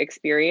Batu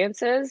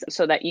experiences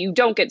so that you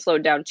don't get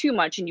slowed down too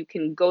much and you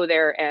can go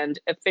there and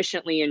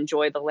efficiently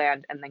enjoy the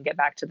land and then get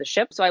back to the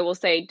ship. So I will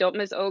say, don't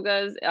miss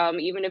Oga's,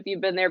 even if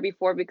you've been there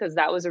before, because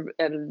that was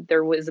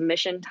there was a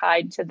mission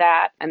tied to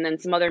that. And then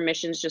some other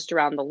missions just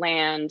around the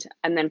land.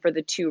 And then for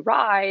the 2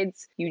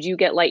 rides, you do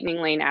get lightning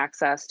lane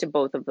access to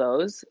both of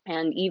those.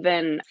 And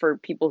even for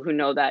people who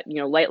know that,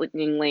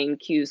 lightning lane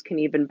queues can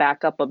even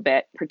back up a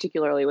bit,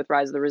 particularly with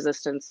Rise of the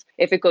Resistance.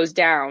 If it goes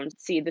down,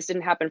 see, this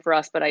didn't happen for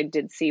us, but I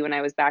did see when I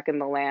was back in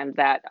the land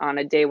that on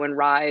a day when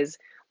Rise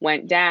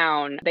went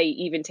down, they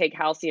even take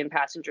halcyon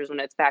passengers when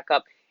it's back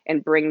up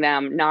and bring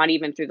them not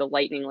even through the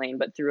lightning lane,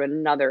 but through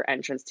another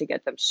entrance to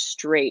get them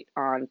straight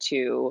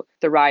onto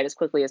the ride as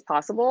quickly as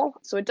possible.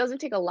 So it doesn't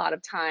take a lot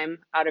of time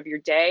out of your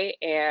day,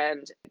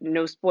 and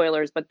no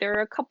spoilers, but there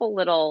are a couple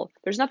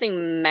there's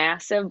nothing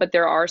massive, but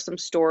there are some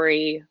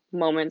story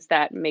moments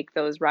that make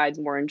those rides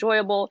more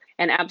enjoyable.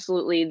 And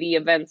absolutely the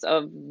events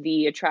of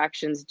the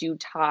attractions do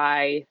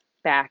tie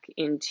back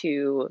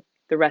into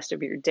the rest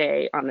of your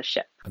day on the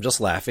ship. I'm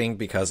just laughing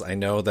because I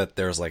know that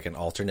there's like an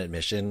alternate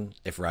mission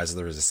if Rise of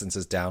the Resistance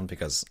is down,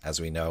 because as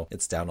we know,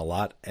 it's down a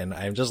lot. And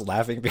I'm just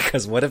laughing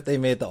because what if they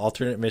made the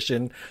alternate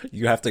mission,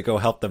 you have to go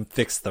help them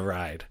fix the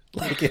ride,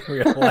 like in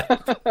real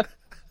life?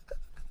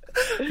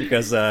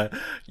 Because,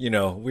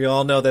 we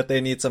all know that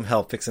they need some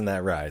help fixing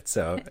that ride.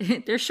 So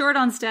they're short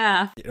on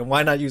staff.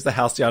 Why not use the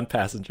halcyon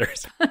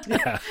passengers?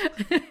 Yeah.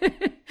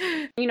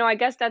 I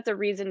guess that's a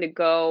reason to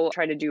go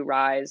try to do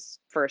Rise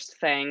first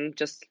thing.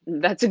 Just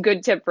that's a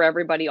good tip for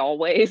everybody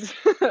always,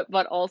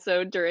 but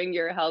also during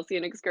your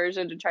Halcyon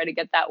excursion to try to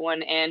get that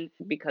one in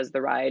because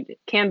the ride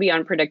can be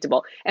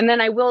unpredictable. And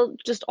then I will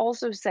just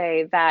also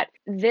say that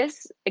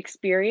this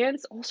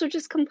experience also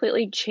just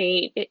completely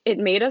changed. It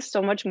made us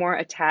so much more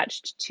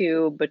attached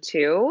to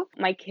Batuu.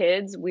 My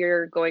kids,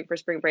 we're going for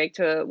spring break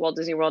to Walt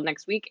Disney World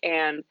next week,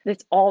 and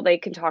that's all they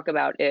can talk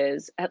about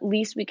is at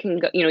least we can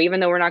go, even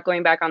though we're not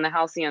going back on the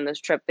Halcyon this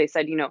trip, they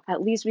said,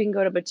 at least we can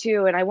go to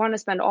Batuu, and I want to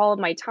spend all of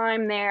my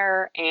time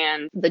there.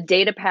 And the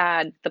data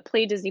pad, the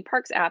Play Disney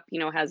Parks app,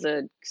 has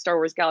a Star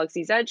Wars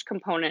Galaxy's Edge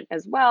component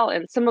as well.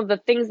 And some of the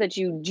things that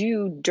you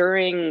do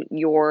during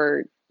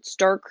your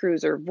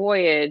Starcruiser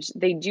voyage,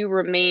 they do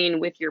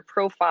remain with your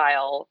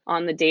profile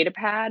on the data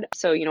pad.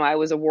 So, I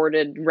was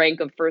awarded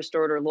rank of First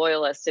Order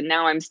Loyalist, and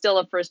now I'm still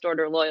a First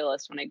Order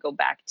Loyalist when I go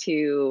back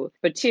to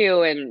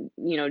Batuu and,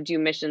 do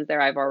missions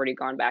there. I've already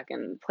gone back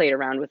and played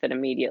around with it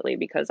immediately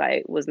because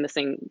I was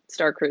missing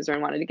Starcruiser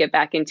and wanted to get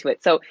back into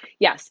it. So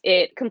yes,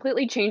 it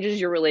completely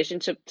changes your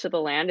relationship to the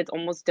land. It's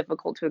almost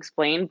difficult to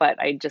explain, but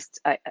I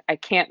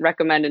can't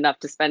recommend enough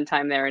to spend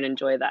time there and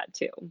enjoy that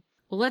too.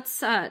 Well,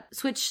 let's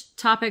switch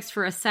topics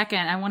for a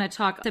second. I want to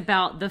talk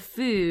about the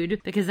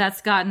food because that's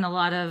gotten a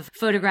lot of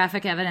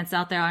photographic evidence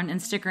out there on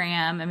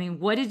Instagram. I mean,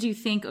 what did you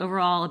think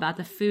overall about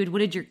the food? What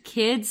did your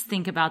kids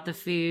think about the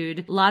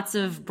food? Lots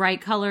of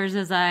bright colors,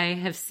 as I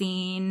have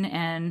seen,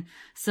 and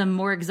some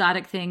more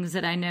exotic things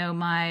that I know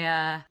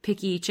my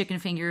picky chicken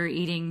finger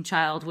eating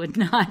child would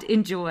not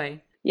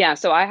enjoy. Yeah,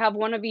 so I have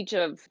one of each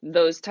of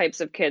those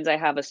types of kids. I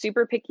have a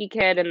super picky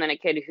kid and then a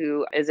kid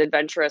who is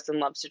adventurous and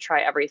loves to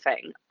try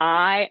everything.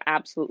 I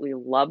absolutely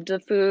loved the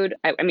food.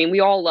 I mean, we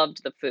all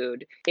loved the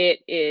food. It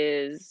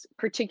is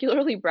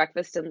particularly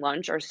breakfast and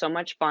lunch are so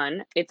much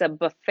fun. It's a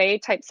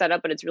buffet type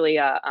setup, but it's really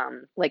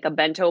like a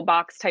bento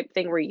box type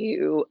thing where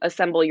you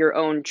assemble your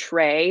own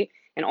tray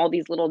and all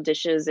these little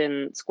dishes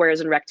and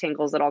squares and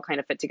rectangles that all kind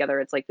of fit together.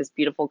 It's like this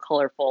beautiful,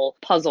 colorful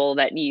puzzle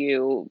that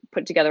you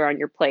put together on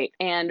your plate.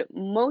 And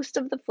most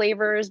of the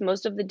flavors,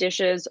 most of the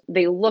dishes,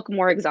 they look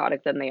more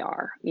exotic than they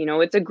are.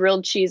 It's a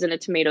grilled cheese and a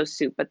tomato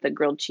soup, but the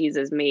grilled cheese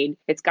is made,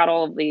 it's got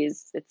all of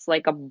these, it's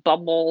like a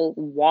bubble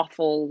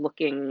waffle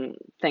looking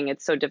thing.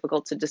 It's so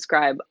difficult to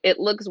describe. It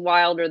looks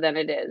wilder than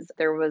it is.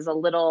 There was a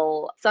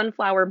little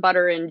sunflower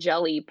butter and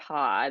jelly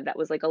pod that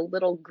was like a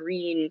little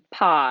green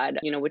pod,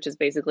 which is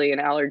basically an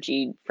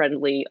allergy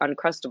friendly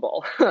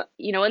Uncrustable.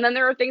 And then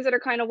there are things that are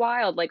kind of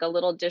wild, like a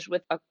little dish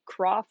with a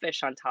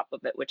crawfish on top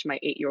of it, which my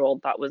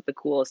 8-year-old thought was the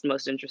coolest,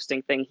 most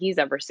interesting thing he's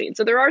ever seen.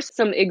 So there are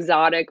some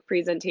exotic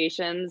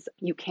presentations.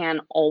 You can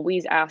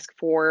always ask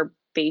for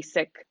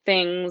basic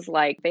things,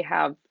 like they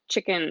have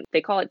chicken,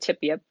 they call it tip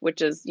yip,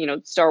 which is,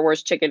 Star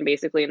Wars chicken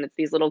basically, and it's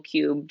these little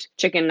cubed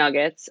chicken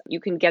nuggets. You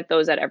can get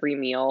those at every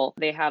meal.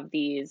 They have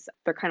these,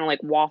 they're kind of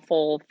like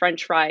waffle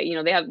French fry,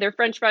 they have their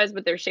French fries,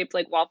 but they're shaped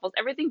like waffles.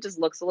 Everything just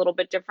looks a little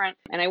bit different.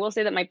 And I will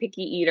say that my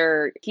picky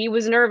eater, he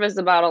was nervous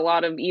about a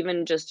lot of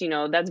even just,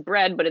 that's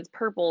bread, but it's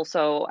purple,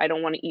 so I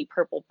don't want to eat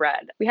purple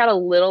bread. We had a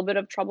little bit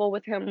of trouble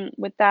with him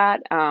with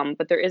that,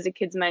 but there is a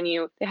kids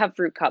menu. They have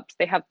fruit cups,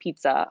 they have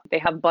pizza, they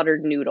have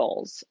buttered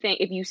noodles.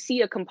 If you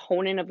see a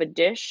component of a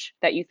dish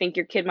that you think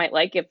your kid might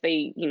like, if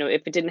they,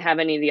 if it didn't have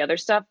any of the other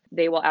stuff,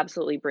 they will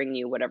absolutely bring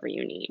you whatever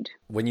you need.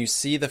 When you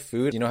see the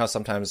food, how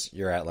sometimes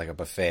you're at like a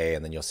buffet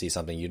and then you'll see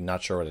something, you're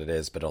not sure what it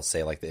is, but it'll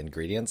say like the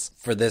ingredients.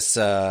 For this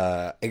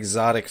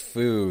exotic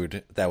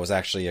food that was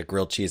actually a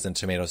grilled cheese and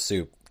tomato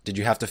soup, did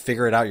you have to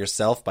figure it out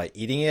yourself by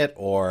eating it,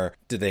 or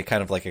did they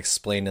kind of like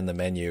explain in the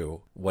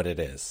menu what it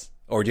is?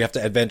 Or do you have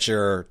to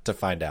adventure to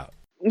find out?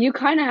 You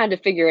kind of had to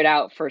figure it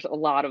out for a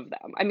lot of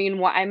them. I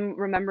mean, I'm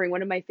remembering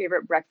one of my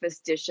favorite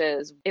breakfast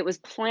dishes. It was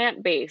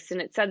plant-based,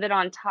 and it said that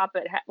on top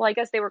I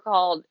guess they were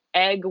called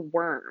egg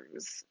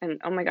worms.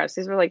 And oh my gosh,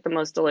 these were like the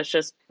most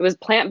delicious. It was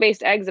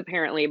plant-based eggs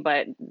apparently,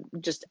 but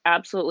just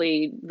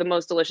absolutely the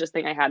most delicious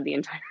thing I had the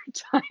entire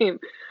time.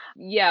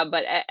 Yeah,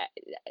 but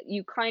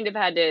you kind of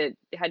had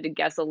to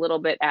guess a little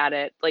bit at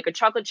it. Like a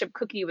chocolate chip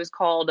cookie was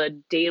called a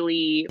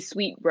daily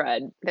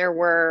sweetbread.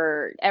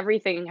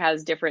 Everything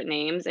has different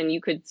names, and you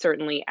could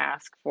certainly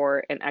ask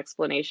for an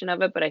explanation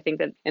of it. But I think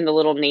that in the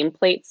little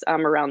nameplates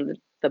around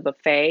the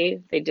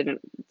buffet, they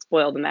didn't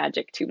spoil the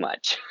magic too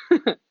much.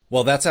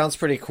 Well, that sounds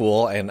pretty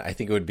cool, and I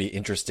think it would be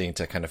interesting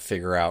to kind of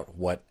figure out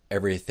what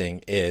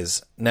everything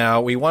is.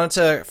 Now, we wanted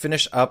to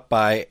finish up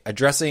by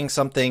addressing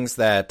some things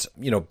that,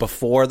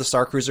 before the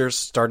Starcruisers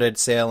started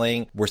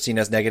sailing were seen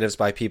as negatives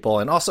by people,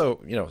 and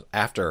also,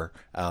 after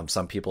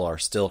some people are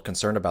still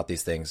concerned about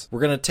these things.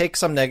 We're going to take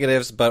some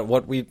negatives, but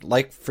what we'd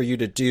like for you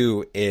to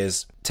do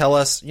is tell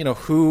us,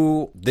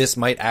 who this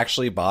might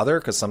actually bother,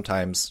 because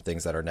sometimes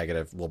things that are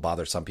negative will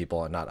bother some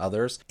people and not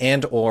others,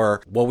 and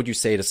or what would you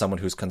say to someone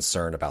who's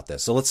concerned about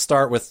this? So let's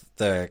start with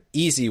the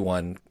easy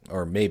one,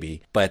 or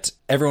maybe, but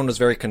everyone was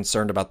very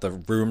concerned about the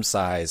room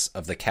size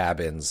of the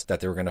cabins,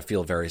 that they were going to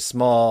feel very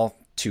small.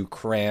 too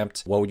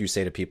cramped? What would you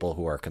say to people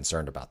who are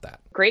concerned about that?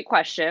 Great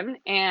question.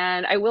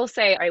 And I will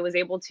say I was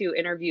able to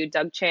interview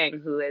Doug Chang,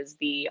 who is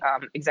the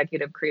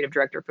executive creative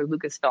director for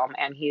Lucasfilm,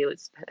 and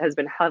has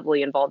been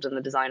heavily involved in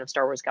the design of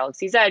Star Wars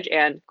Galaxy's Edge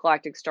and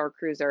Galactic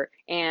Starcruiser.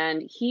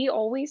 And he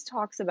always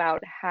talks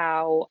about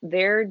how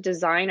their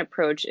design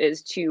approach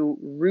is to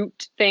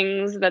root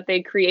things that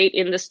they create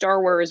in the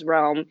Star Wars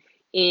realm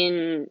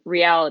in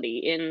reality,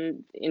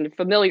 in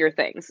familiar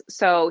things.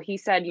 So he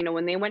said,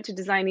 when they went to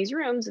design these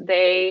rooms,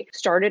 they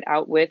started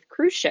out with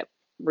cruise ship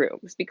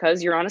rooms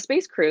because you're on a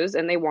space cruise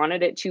and they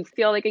wanted it to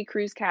feel like a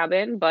cruise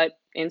cabin, but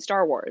in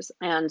Star Wars.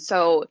 And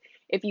so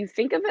if you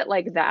think of it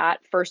like that,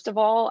 first of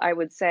all, I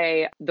would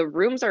say the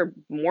rooms are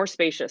more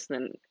spacious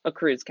than a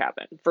cruise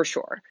cabin, for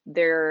sure.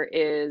 There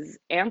is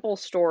ample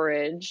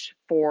storage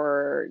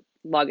for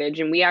luggage,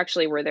 and we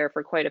actually were there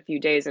for quite a few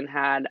days and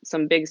had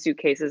some big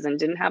suitcases and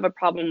didn't have a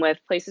problem with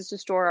places to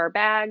store our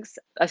bags.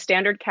 A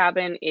standard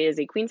cabin is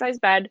a queen size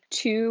bed,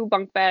 2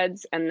 bunk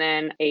beds, and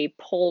then a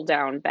pull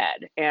down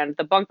bed. And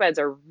the bunk beds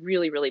are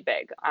really, really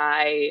big.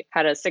 I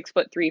had a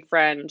 6'3"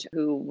 friend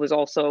who was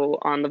also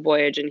on the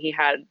voyage, and he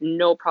had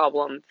no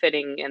problem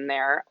fitting in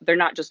there. They're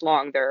not just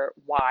long, they're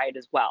wide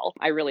as well.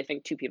 I really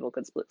think 2 people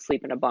could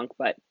sleep in a bunk,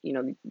 but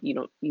you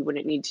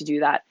wouldn't need to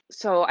do that.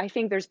 So I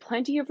think there's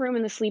plenty of room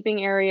in the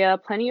sleeping area,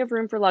 plenty of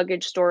room for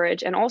luggage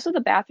storage, and also the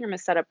bathroom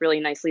is set up really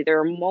nicely. There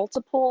are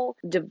multiple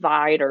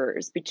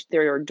dividers.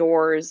 There are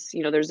doors.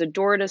 There's a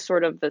door to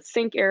sort of the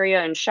sink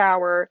area and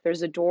shower.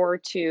 There's a door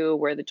to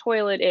where the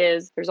toilet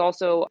is. There's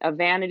also a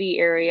vanity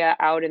area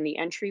out in the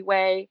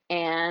entryway.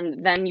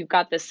 And then you've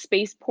got the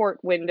spaceport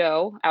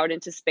window out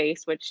into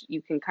space, which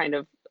you can kind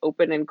of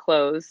open and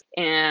close.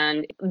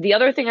 And the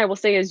other thing I will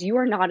say is you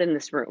are not in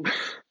this room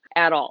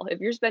at all. If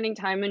you're spending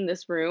time in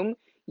this room,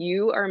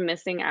 you are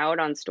missing out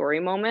on story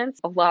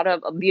moments. A lot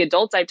of the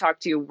adults I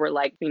talked to were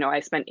like, I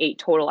spent 8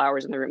 total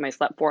hours in the room. I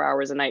slept 4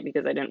 hours a night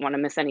because I didn't want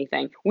to miss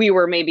anything. We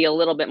were maybe a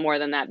little bit more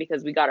than that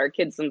because we got our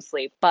kids some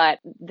sleep, but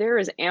there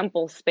is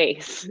ample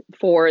space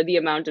for the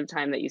amount of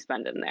time that you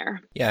spend in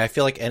there. Yeah, I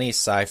feel like any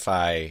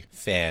sci-fi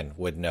fan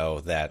would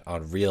know that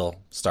on real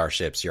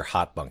starships, you're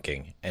hot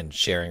bunking and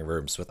sharing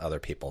rooms with other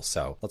people.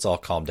 So let's all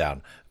calm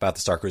down about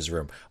the Starcruiser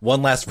room.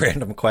 One last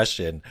random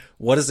question.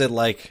 What is it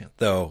like,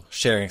 though,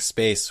 sharing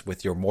space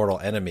with your mortal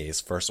enemies,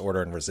 First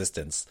Order and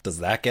Resistance? Does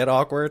that get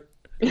awkward?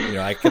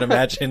 I can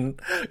imagine,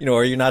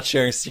 are you not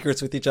sharing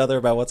secrets with each other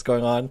about what's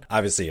going on?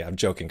 Obviously, I'm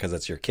joking because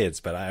it's your kids,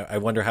 but I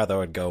wonder how that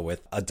would go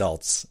with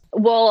adults.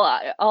 Well,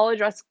 I'll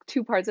address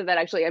 2 parts of that,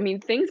 actually. I mean,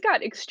 things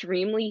got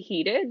extremely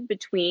heated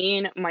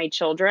between my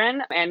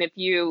children. And if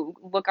you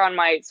look on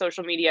my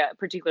social media,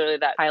 particularly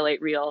that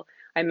highlight reel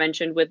I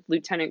mentioned with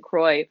Lieutenant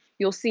Croy,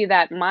 you'll see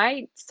that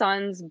my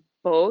sons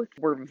both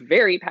were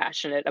very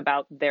passionate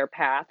about their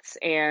paths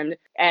and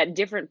at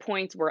different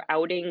points were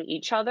outing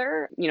each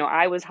other.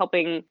 I was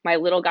helping my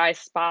little guy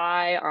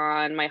spy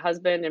on my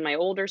husband and my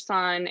older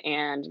son,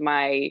 and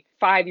my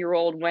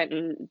 5-year-old went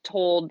and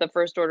told the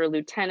First Order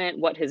lieutenant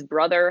what his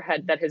brother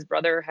had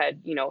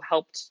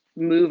helped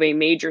move a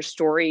major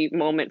story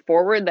moment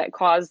forward that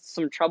caused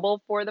some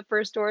trouble for the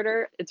First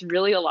Order. It's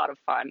really a lot of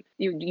fun.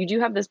 You do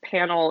have this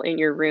panel in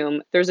your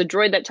room. There's a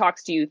droid that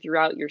talks to you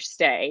throughout your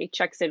stay,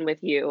 checks in with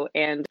you.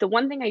 And the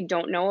one thing I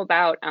don't know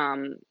about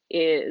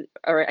is,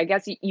 or I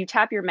guess you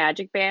tap your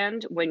magic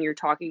band when you're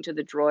talking to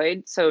the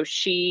droid. So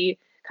she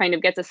kind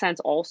of gets a sense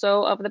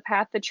also of the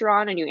path that you're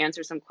on, and you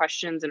answer some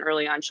questions, and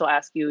early on she'll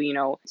ask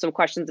you, some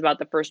questions about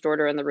the First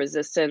Order and the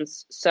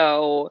Resistance.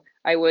 So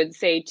I would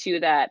say too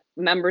that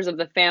members of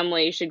the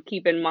family should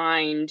keep in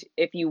mind,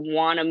 if you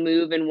want to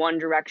move in one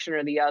direction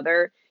or the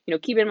other,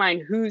 keep in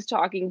mind who's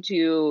talking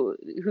to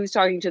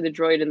the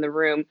droid in the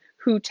room,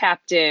 who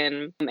tapped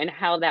in, and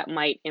how that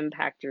might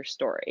impact your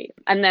story.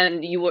 And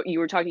then you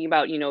were talking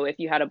about, if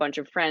you had a bunch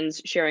of friends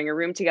sharing a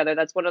room together,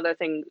 that's one other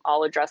thing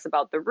I'll address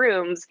about the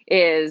rooms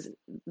is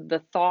the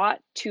thought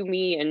to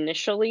me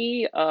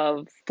initially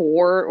of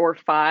 4 or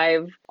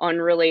 5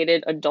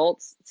 unrelated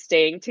adults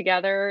staying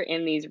together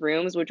in these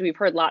rooms, which we've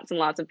heard lots and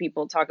lots of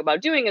people talk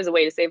about doing as a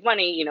way to save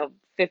money.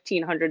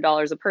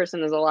 $1,500 a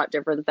person is a lot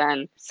different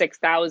than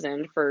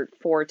 $6,000 for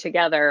 4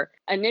 together.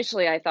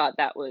 Initially, I thought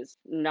that was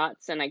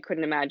nuts and I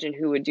couldn't imagine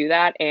who would do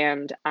that.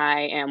 And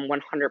I am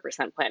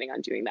 100% planning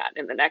on doing that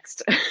in the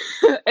next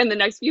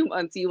few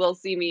months. You will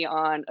see me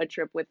on a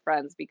trip with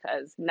friends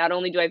because not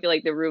only do I feel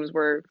like the rooms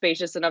were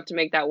spacious enough to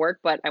make that work,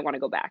 but I want to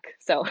go back.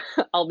 So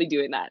I'll be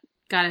doing that.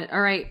 Got it.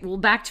 All right. Well,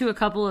 back to a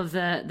couple of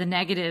the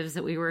negatives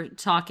that we were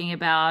talking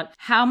about.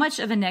 How much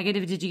of a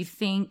negative did you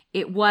think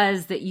it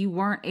was that you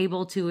weren't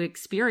able to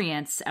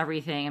experience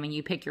everything? I mean,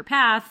 you pick your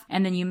path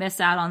and then you miss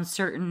out on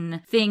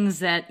certain things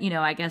that,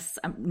 I guess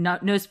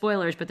no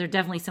spoilers, but there are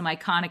definitely some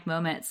iconic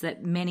moments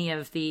that many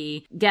of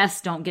the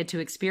guests don't get to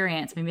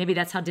experience. I mean, maybe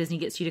that's how Disney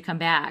gets you to come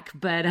back,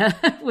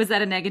 but was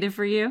that a negative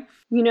for you?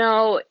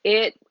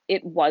 It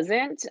it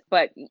wasn't,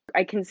 but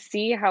I can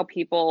see how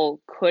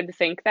people could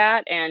think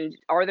that. And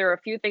are there a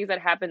few things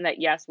that happened that,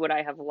 yes, would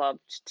I have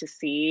loved to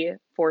see?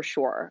 For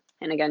sure.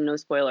 And again, no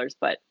spoilers,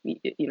 but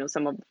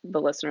some of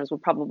the listeners will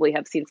probably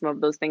have seen some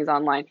of those things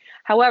online.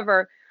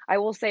 However, I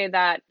will say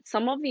that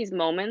some of these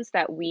moments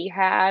that we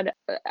had,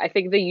 I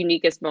think the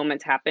uniquest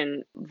moments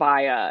happen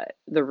via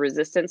the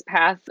resistance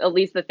path, at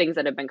least the things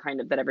that have been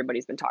that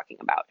everybody's been talking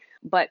about.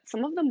 But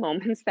some of the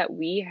moments that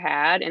we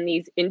had in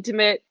these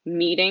intimate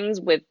meetings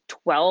with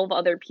 12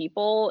 other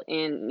people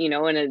in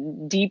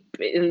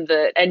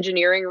the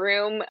engineering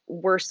room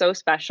were so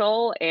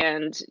special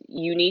and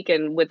unique,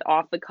 and with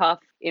off the cuff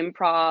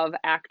improv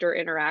actor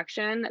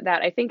interaction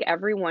that I think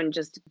everyone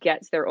just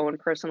gets their own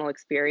personal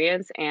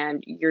experience,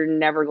 and you're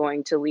never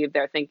going to leave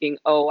there thinking,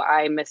 oh,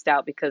 I missed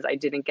out because I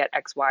didn't get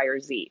X, Y,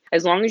 or Z.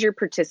 As long as you're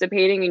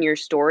participating in your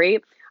story,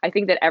 I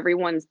think that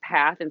everyone's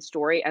path and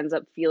story ends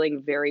up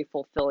feeling very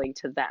fulfilling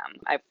to them.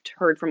 I've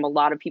heard from a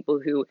lot of people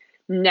who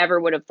never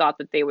would have thought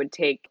that they would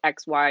take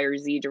X, Y, or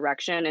Z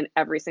direction, and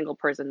every single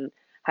person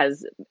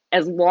has,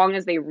 as long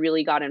as they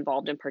really got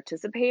involved and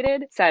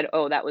participated, said,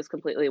 oh, that was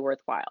completely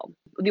worthwhile.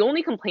 The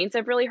only complaints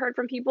I've really heard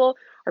from people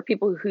are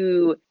people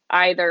who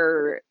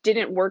either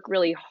didn't work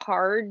really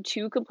hard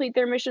to complete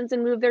their missions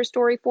and move their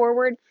story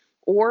forward,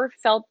 or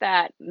felt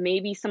that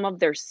maybe some of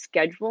their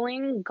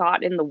scheduling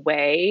got in the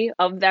way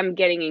of them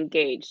getting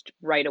engaged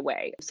right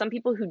away. Some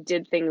people who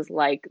did things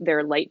like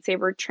their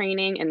lightsaber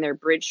training and their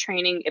bridge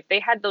training, if they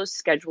had those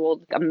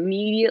scheduled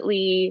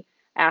immediately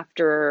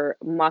after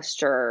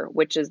muster,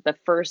 which is the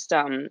first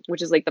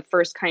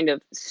kind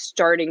of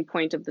starting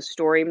point of the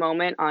story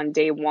moment on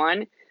day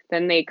one,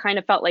 then they kind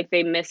of felt like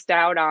they missed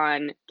out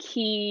on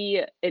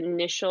key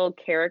initial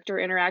character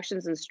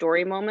interactions and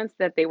story moments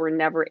that they were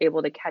never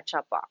able to catch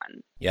up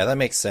on. Yeah, that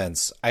makes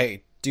sense.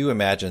 I do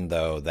imagine,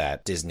 though,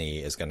 that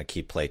Disney is going to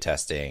keep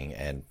playtesting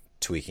and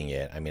tweaking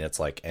it. I mean, it's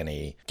like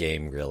any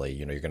game, really.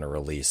 You're going to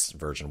release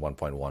version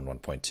 1.1,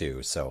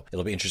 1.2. So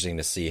it'll be interesting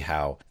to see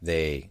how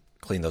they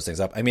clean those things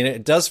up. I mean,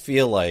 it does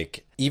feel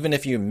like even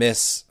if you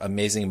miss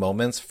amazing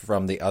moments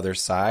from the other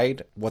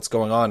side, what's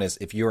going on is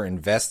if you're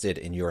invested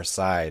in your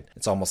side,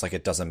 it's almost like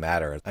it doesn't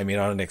matter. I mean,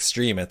 on an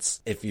extreme,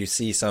 it's if you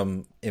see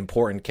some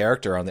important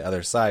character on the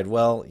other side,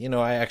 well,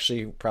 I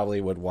actually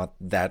probably would want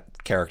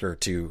that character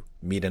to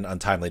meet an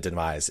untimely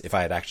demise if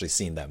I had actually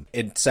seen them.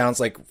 It sounds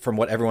like from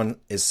what everyone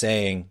is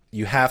saying,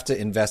 you have to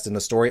invest in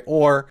the story,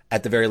 or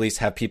at the very least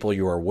have people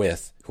you are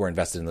with who are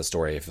invested in the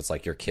story, if it's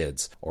like your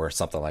kids or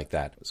something like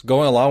that. So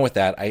going along with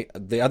that,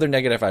 the other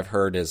negative I've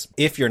heard is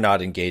if you're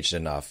not engaged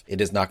enough,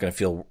 it is not going to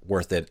feel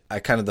worth it.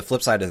 The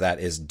flip side of that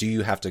is, do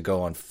you have to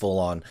go on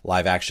full-on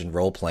live-action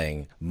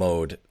role-playing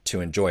mode to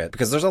enjoy it?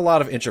 Because there's a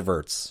lot of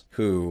introverts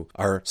who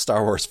are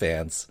Star Wars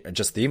fans and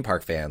just theme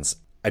park fans.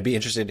 I'd be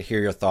interested to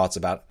hear your thoughts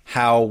about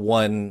how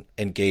one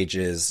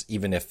engages,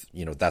 even if,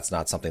 that's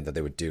not something that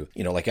they would do.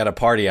 Like at a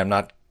party, I'm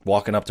not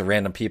walking up to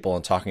random people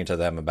and talking to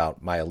them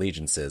about my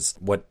allegiances.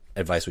 What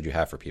advice would you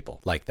have for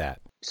people like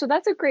that? So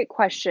that's a great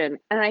question.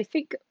 And I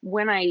think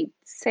when I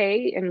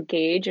say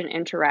engage and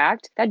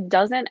interact, that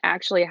doesn't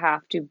actually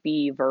have to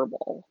be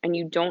verbal, and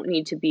you don't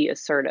need to be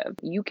assertive.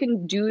 You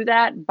can do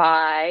that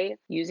by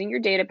using your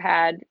data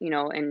pad,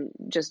 and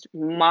just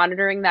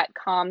monitoring that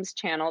comms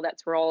channel.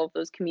 That's where all of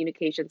those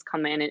communications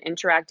come in, and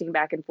interacting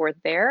back and forth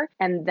there,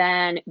 and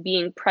then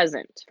being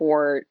present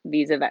for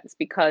these events,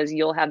 because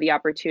you'll have the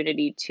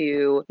opportunity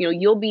to,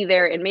 you'll be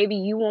there, and maybe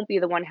you won't be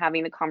the one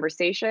having the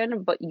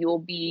conversation, but you'll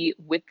be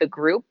with the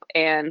group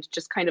and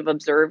just kind of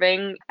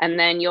observing. And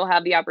then you'll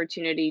have the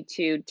opportunity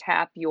to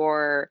tap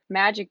your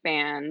magic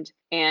band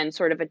and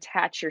sort of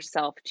attach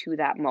yourself to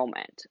that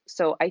moment.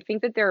 So I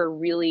think that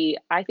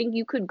I think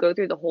you could go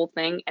through the whole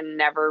thing and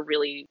never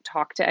really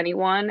talk to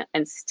anyone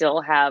and still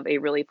have a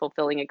really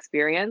fulfilling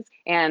experience.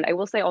 And I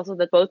will say also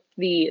that both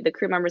the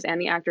crew members and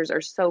the actors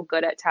are so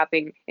good at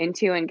tapping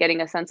into and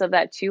getting a sense of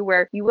that too,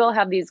 where you will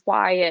have these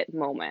quiet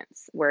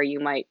moments where you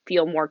might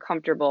feel more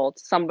comfortable.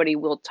 Somebody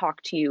will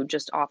talk to you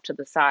just off to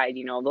the side,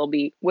 they'll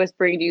be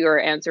whispering to you or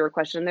answer a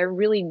question. They're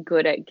really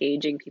good at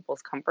gauging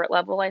people's comfort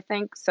level, I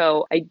think.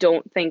 So I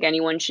don't think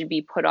anyone should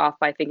be put off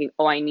by thinking,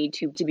 oh, I need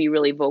to be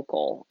really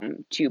vocal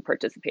to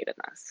participate in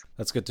this.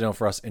 That's good to know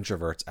for us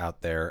introverts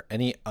out there.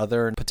 Any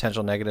other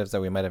potential negatives that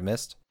we might have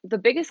missed? The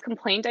biggest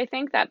complaint I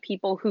think that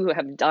people who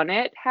have done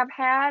it have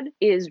had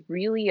is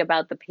really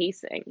about the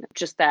pacing.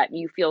 Just that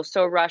you feel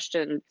so rushed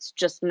and it's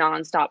just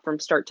nonstop from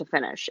start to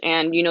finish.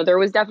 And, there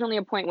was definitely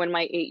a point when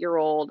my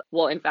 8-year-old,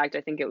 well, in fact,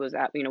 I think it was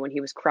when he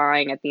was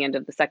crying at the end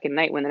of the second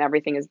night, when then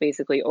everything is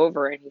basically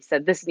over. And he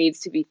said, this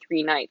needs to be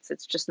 3 nights.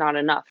 It's just not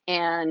enough.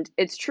 And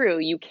it's true.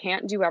 You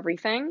can't do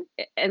everything.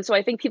 And so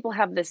I think people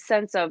have this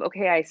sense of,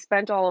 okay, I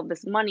spent all of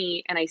this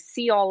money and I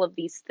see all of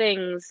these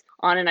things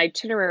on an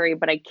itinerary,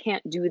 but I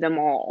can't do them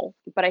all.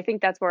 But I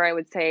think that's where I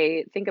would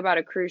say, think about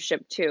a cruise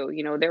ship too.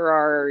 There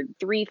are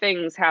 3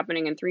 things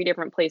happening in 3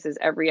 different places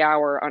every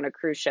hour on a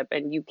cruise ship,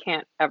 and you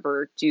can't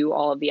ever do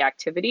all of the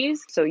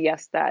activities. So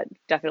yes, that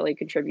definitely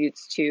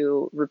contributes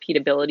to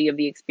repeatability of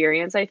the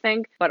experience, I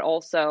think. But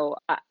also,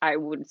 I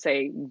would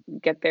say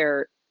get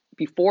there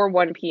before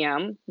 1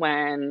 p.m.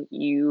 when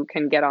you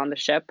can get on the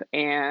ship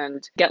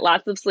and get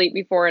lots of sleep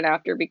before and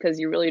after, because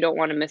you really don't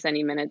want to miss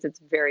any minutes.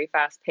 It's very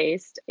fast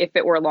paced. If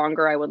it were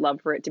longer, I would love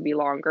for it to be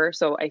longer.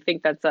 So I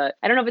think I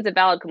don't know if it's a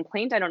valid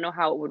complaint. I don't know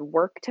how it would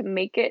work to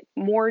make it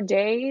more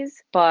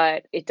days,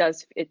 but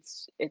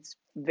it's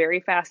very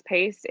fast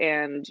paced,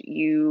 and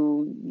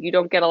you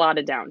don't get a lot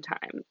of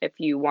downtime if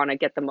you want to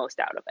get the most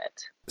out of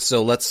it.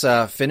 So let's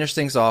finish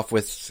things off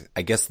with,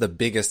 I guess, the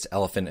biggest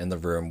elephant in the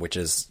room, which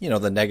is,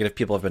 the negative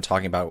people have been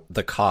talking about,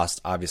 the cost.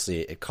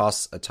 Obviously, it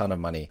costs a ton of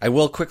money. I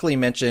will quickly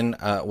mention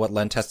what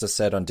Len Testa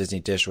said on Disney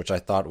Dish, which I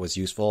thought was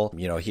useful.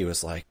 He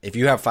was like, if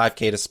you have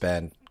 $5,000 to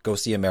spend, go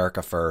see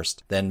America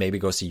first, then maybe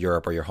go see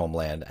Europe or your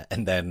homeland,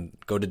 and then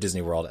go to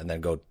Disney World, and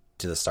then go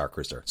to the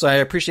Starcruiser. So I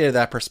appreciated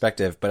that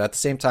perspective, but at the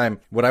same time,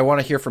 what I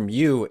want to hear from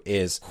you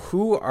is,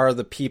 who are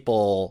the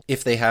people,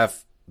 if they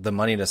have the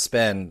money to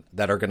spend,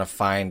 that are going to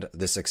find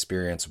this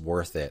experience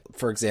worth it?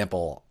 For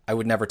example, I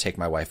would never take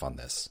my wife on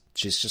this.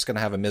 She's just going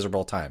to have a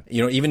miserable time.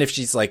 Even if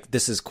she's like,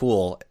 this is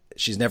cool,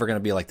 she's never going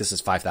to be like, this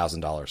is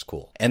 $5,000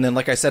 cool. And then,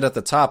 like I said at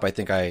the top, I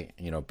think I,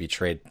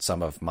 betrayed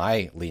some of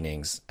my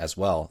leanings as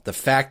well. The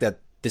fact that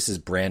this is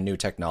brand new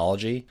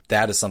technology,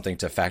 that is something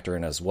to factor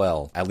in as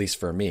well, at least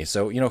for me.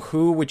 So,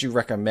 who would you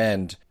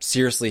recommend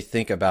seriously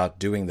think about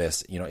doing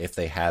this, if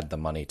they had the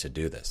money to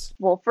do this?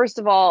 Well, first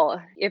of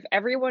all, if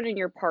everyone in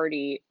your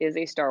party is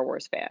a Star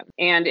Wars fan,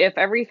 and if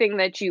everything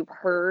that you've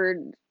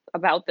heard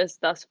about this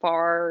thus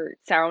far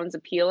sounds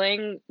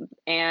appealing,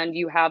 and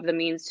you have the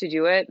means to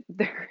do it,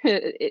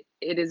 it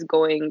is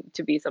going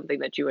to be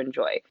something that you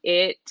enjoy.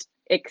 It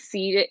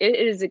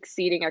is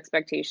exceeding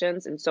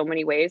expectations in so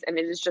many ways, and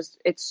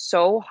it's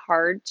so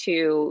hard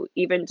to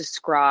even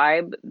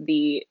describe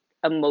the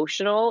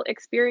emotional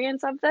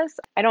experience of this.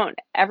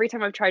 Every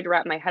time I've tried to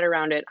wrap my head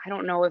around it, I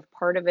don't know if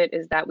part of it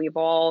is that we've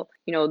all,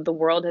 the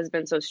world has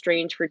been so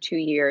strange for 2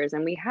 years,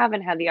 and we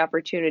haven't had the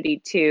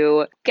opportunity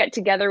to get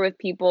together with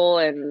people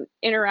and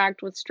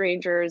interact with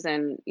strangers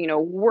and,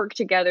 work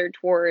together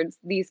towards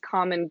these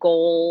common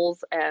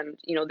goals. And,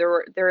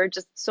 there are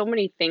just so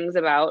many things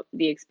about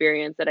the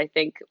experience that I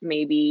think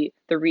maybe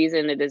the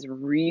reason it is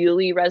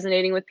really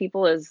resonating with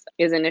people is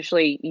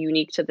initially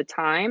unique to the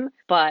time.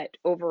 But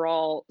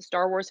overall,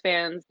 Star Wars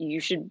fans,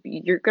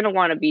 you're going to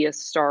want to be a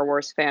Star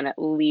Wars fan, at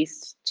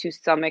least to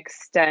some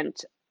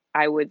extent,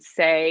 I would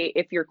say,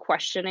 if you're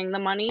questioning the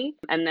money.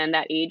 And then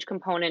that age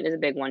component is a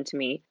big one to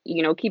me.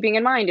 Keeping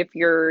in mind, if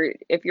you're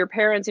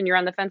parents and you're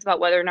on the fence about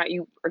whether or not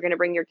you are going to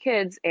bring your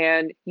kids,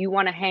 and you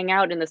want to hang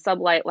out in the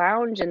Sublight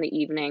Lounge in the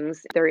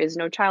evenings, there is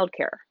no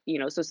childcare.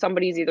 So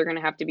somebody's either going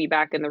to have to be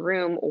back in the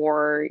room,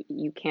 or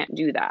you can't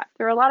do that.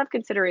 There are a lot of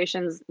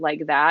considerations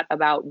like that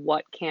about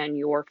what can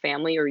your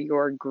family or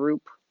your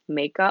group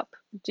makeup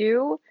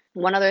do.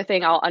 One other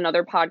thing,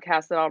 another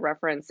podcast that I'll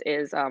reference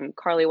is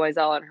Carly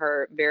Wiesel and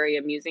her very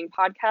amusing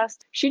podcast.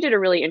 She did a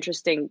really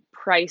interesting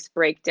price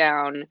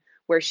breakdown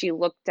where she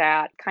looked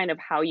at kind of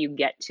how you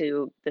get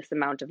to this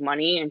amount of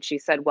money. And she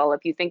said, well,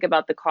 if you think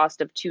about the cost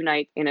of 2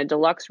 nights in a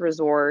deluxe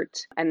resort,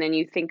 and then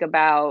you think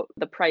about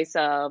the price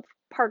of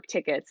park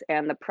tickets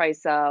and the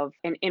price of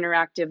an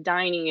interactive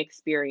dining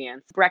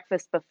experience,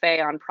 breakfast buffet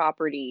on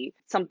property,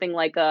 something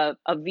like a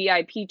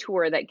VIP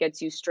tour that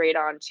gets you straight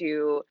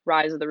onto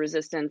Rise of the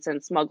Resistance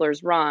and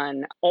Smuggler's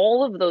Run.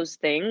 All of those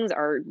things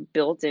are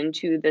built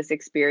into this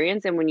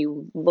experience. And when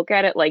you look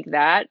at it like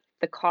that,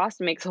 the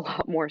cost makes a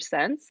lot more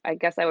sense. I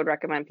guess I would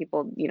recommend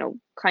people,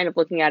 kind of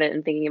looking at it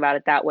and thinking about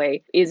it that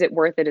way. Is it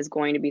worth it? Is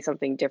going to be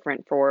something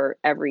different for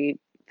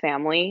every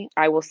family.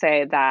 I will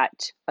say that,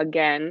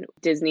 again,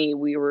 Disney,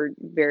 we were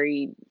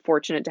very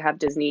fortunate to have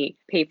Disney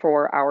pay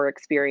for our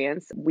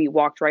experience. We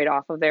walked right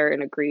off of there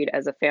and agreed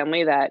as a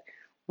family that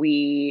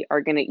we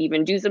are going to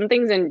even do some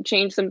things and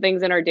change some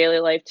things in our daily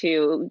life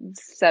to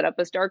set up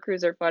a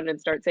Starcruiser fund and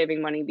start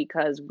saving money,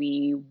 because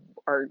we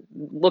are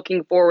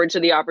looking forward to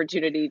the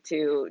opportunity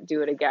to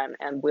do it again,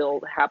 and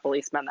we'll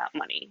happily spend that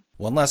money.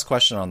 One last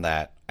question on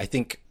that. I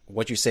think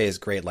what you say is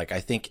great. Like,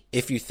 I think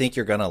if you think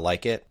you're going to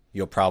like it,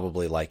 you'll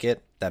probably like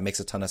it. That makes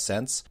a ton of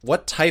sense.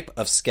 What type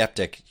of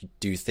skeptic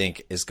do you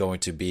think is going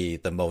to be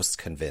the most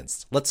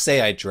convinced? Let's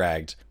say I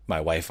dragged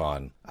my wife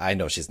on. I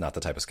know she's not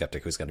the type of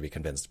skeptic who's going to be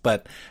convinced.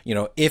 But,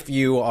 if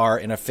you are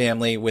in a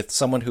family with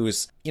someone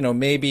who's,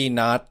 maybe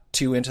not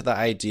too into the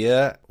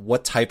idea,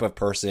 what type of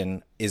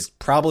person is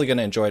probably going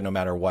to enjoy it no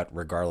matter what,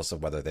 regardless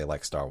of whether they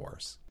like Star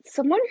Wars?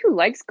 Someone who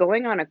likes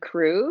going on a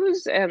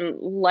cruise and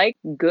like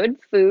good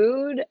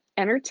food,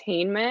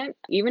 entertainment,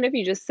 even if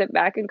you just sit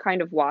back and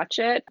kind of watch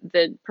it.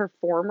 The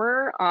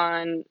performer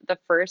on the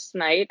first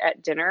night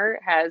at dinner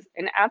has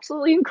an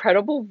absolutely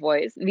incredible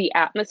voice. The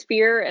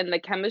atmosphere and the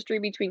chemistry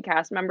between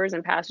cast members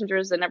and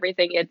passengers and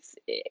everything,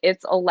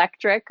 it's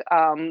electric.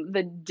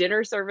 The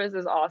dinner service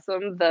is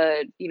awesome.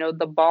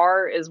 The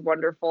bar is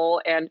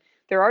wonderful, and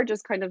there are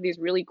just kind of these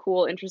really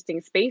cool,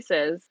 interesting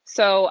spaces.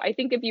 So I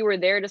think if you were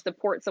there to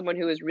support someone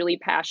who is really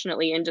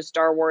passionately into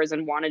Star Wars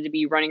and wanted to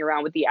be running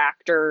around with the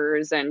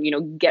actors and,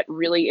 get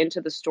really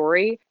into the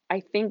story, I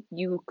think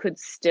you could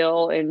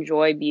still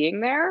enjoy being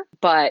there.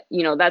 But,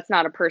 that's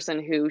not a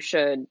person who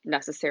should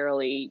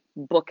necessarily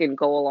book and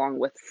go along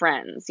with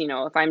friends.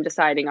 If I'm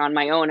deciding on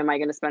my own, am I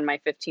going to spend my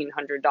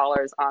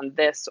 $1,500 on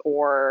this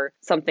or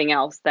something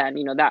else, then,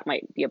 that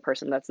might be a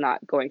person that's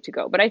not going to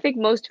go. But I think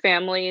most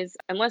families,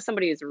 unless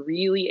somebody is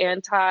really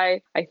anti,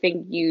 I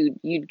think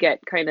you'd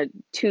get kind of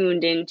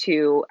tuned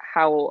into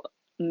how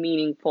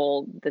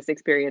meaningful this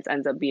experience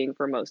ends up being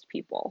for most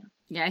people.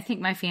 Yeah, I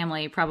think my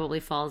family probably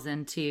falls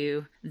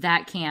into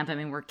that camp. I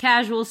mean, we're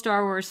casual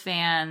Star Wars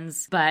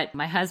fans, but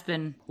my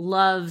husband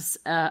loves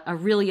a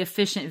really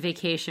efficient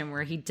vacation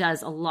where he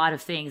does a lot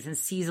of things and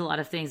sees a lot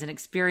of things and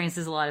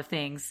experiences a lot of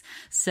things.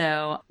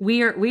 So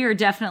we are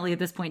definitely at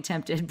this point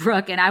tempted,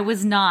 Brooke, and I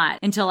was not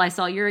until I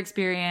saw your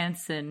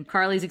experience and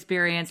Carly's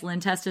experience, Lynn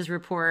Testa's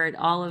report,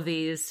 all of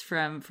these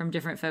from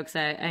different folks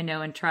I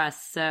know and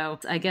trust. So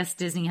I guess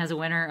Disney has a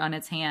winner on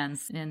its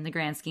hands in the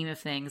grand scheme of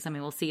things. I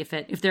mean, we'll see if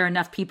there are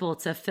enough people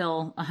to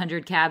fill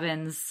 100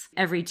 cabins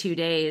every 2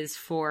 days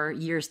for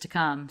years to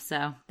come.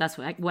 So that's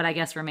what I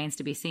guess remains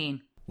to be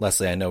seen.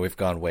 Leslie, I know we've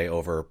gone way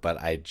over,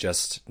 but I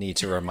just need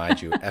to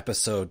remind you,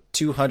 episode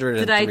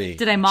 203.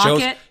 Did I mock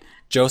it?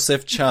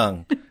 Joseph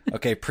Chung,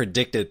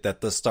 predicted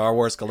that the Star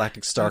Wars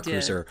Galactic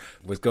Starcruiser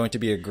was going to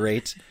be a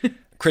great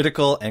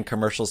critical and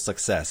commercial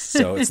success.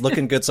 So it's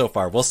looking good so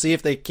far. We'll see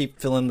if they keep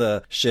filling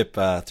the ship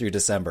through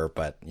December,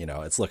 but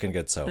it's looking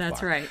good so far.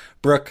 That's right.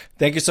 Brooke,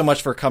 thank you so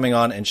much for coming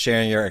on and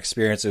sharing your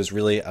experience. It was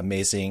really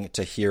amazing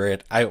to hear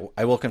it. I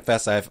will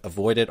confess I've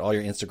avoided all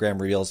your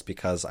Instagram reels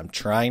because I'm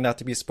trying not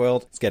to be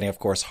spoiled. It's getting, of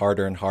course,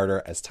 harder and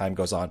harder as time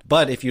goes on.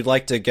 But if you'd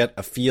like to get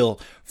a feel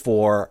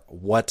for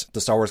what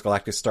the Star Wars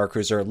Galactic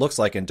Starcruiser looks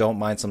like and don't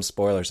mind some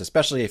spoilers,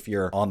 especially if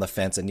you're on the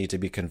fence and need to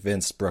be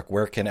convinced, Brooke,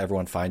 where can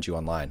everyone find you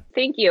online?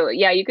 Thank you.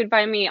 Yeah, you can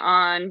find me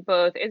on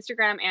both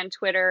Instagram and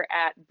Twitter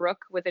at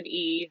Brooke with an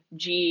E,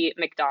 G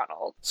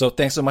McDonald. So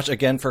thanks so much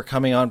again for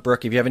coming on,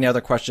 Brooke. If you have any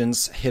other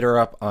questions, hit her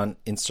up on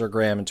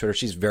Instagram and Twitter.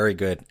 She's very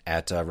good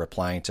at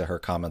replying to her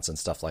comments and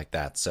stuff like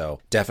that.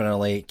 So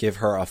definitely give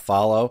her a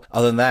follow.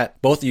 Other than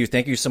that, both of you,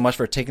 thank you so much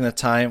for taking the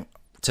time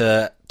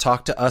to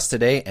talk to us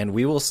today, and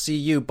we will see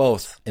you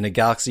both in a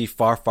galaxy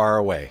far, far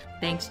away.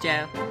 Thanks,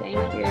 Joe.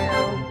 Thank you.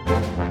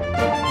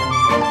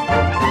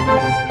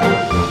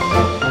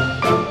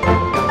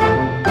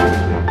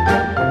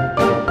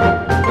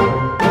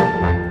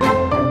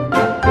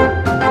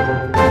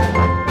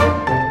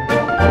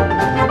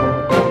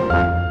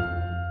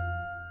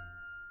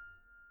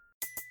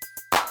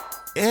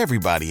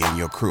 Everybody in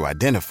your crew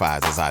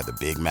identifies as either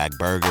Big Mac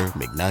Burger,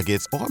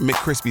 McNuggets, or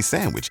McCrispy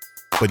Sandwich.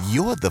 But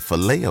you're the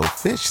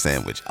Filet-O-Fish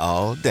Sandwich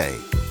all day.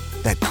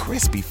 That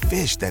crispy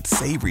fish, that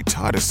savory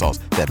tartar sauce,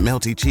 that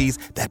melty cheese,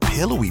 that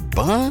pillowy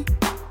bun.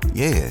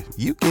 Yeah,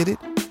 you get it.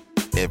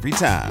 Every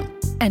time.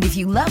 And if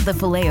you love the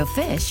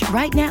Filet-O-Fish,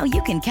 right now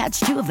you can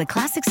catch two of the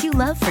classics you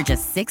love for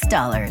just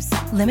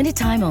 $6. Limited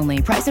time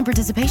only. Price and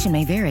participation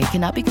may vary.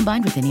 Cannot be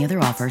combined with any other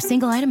offer.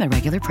 Single item at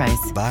regular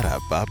price.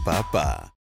 Ba-da-ba-ba-ba.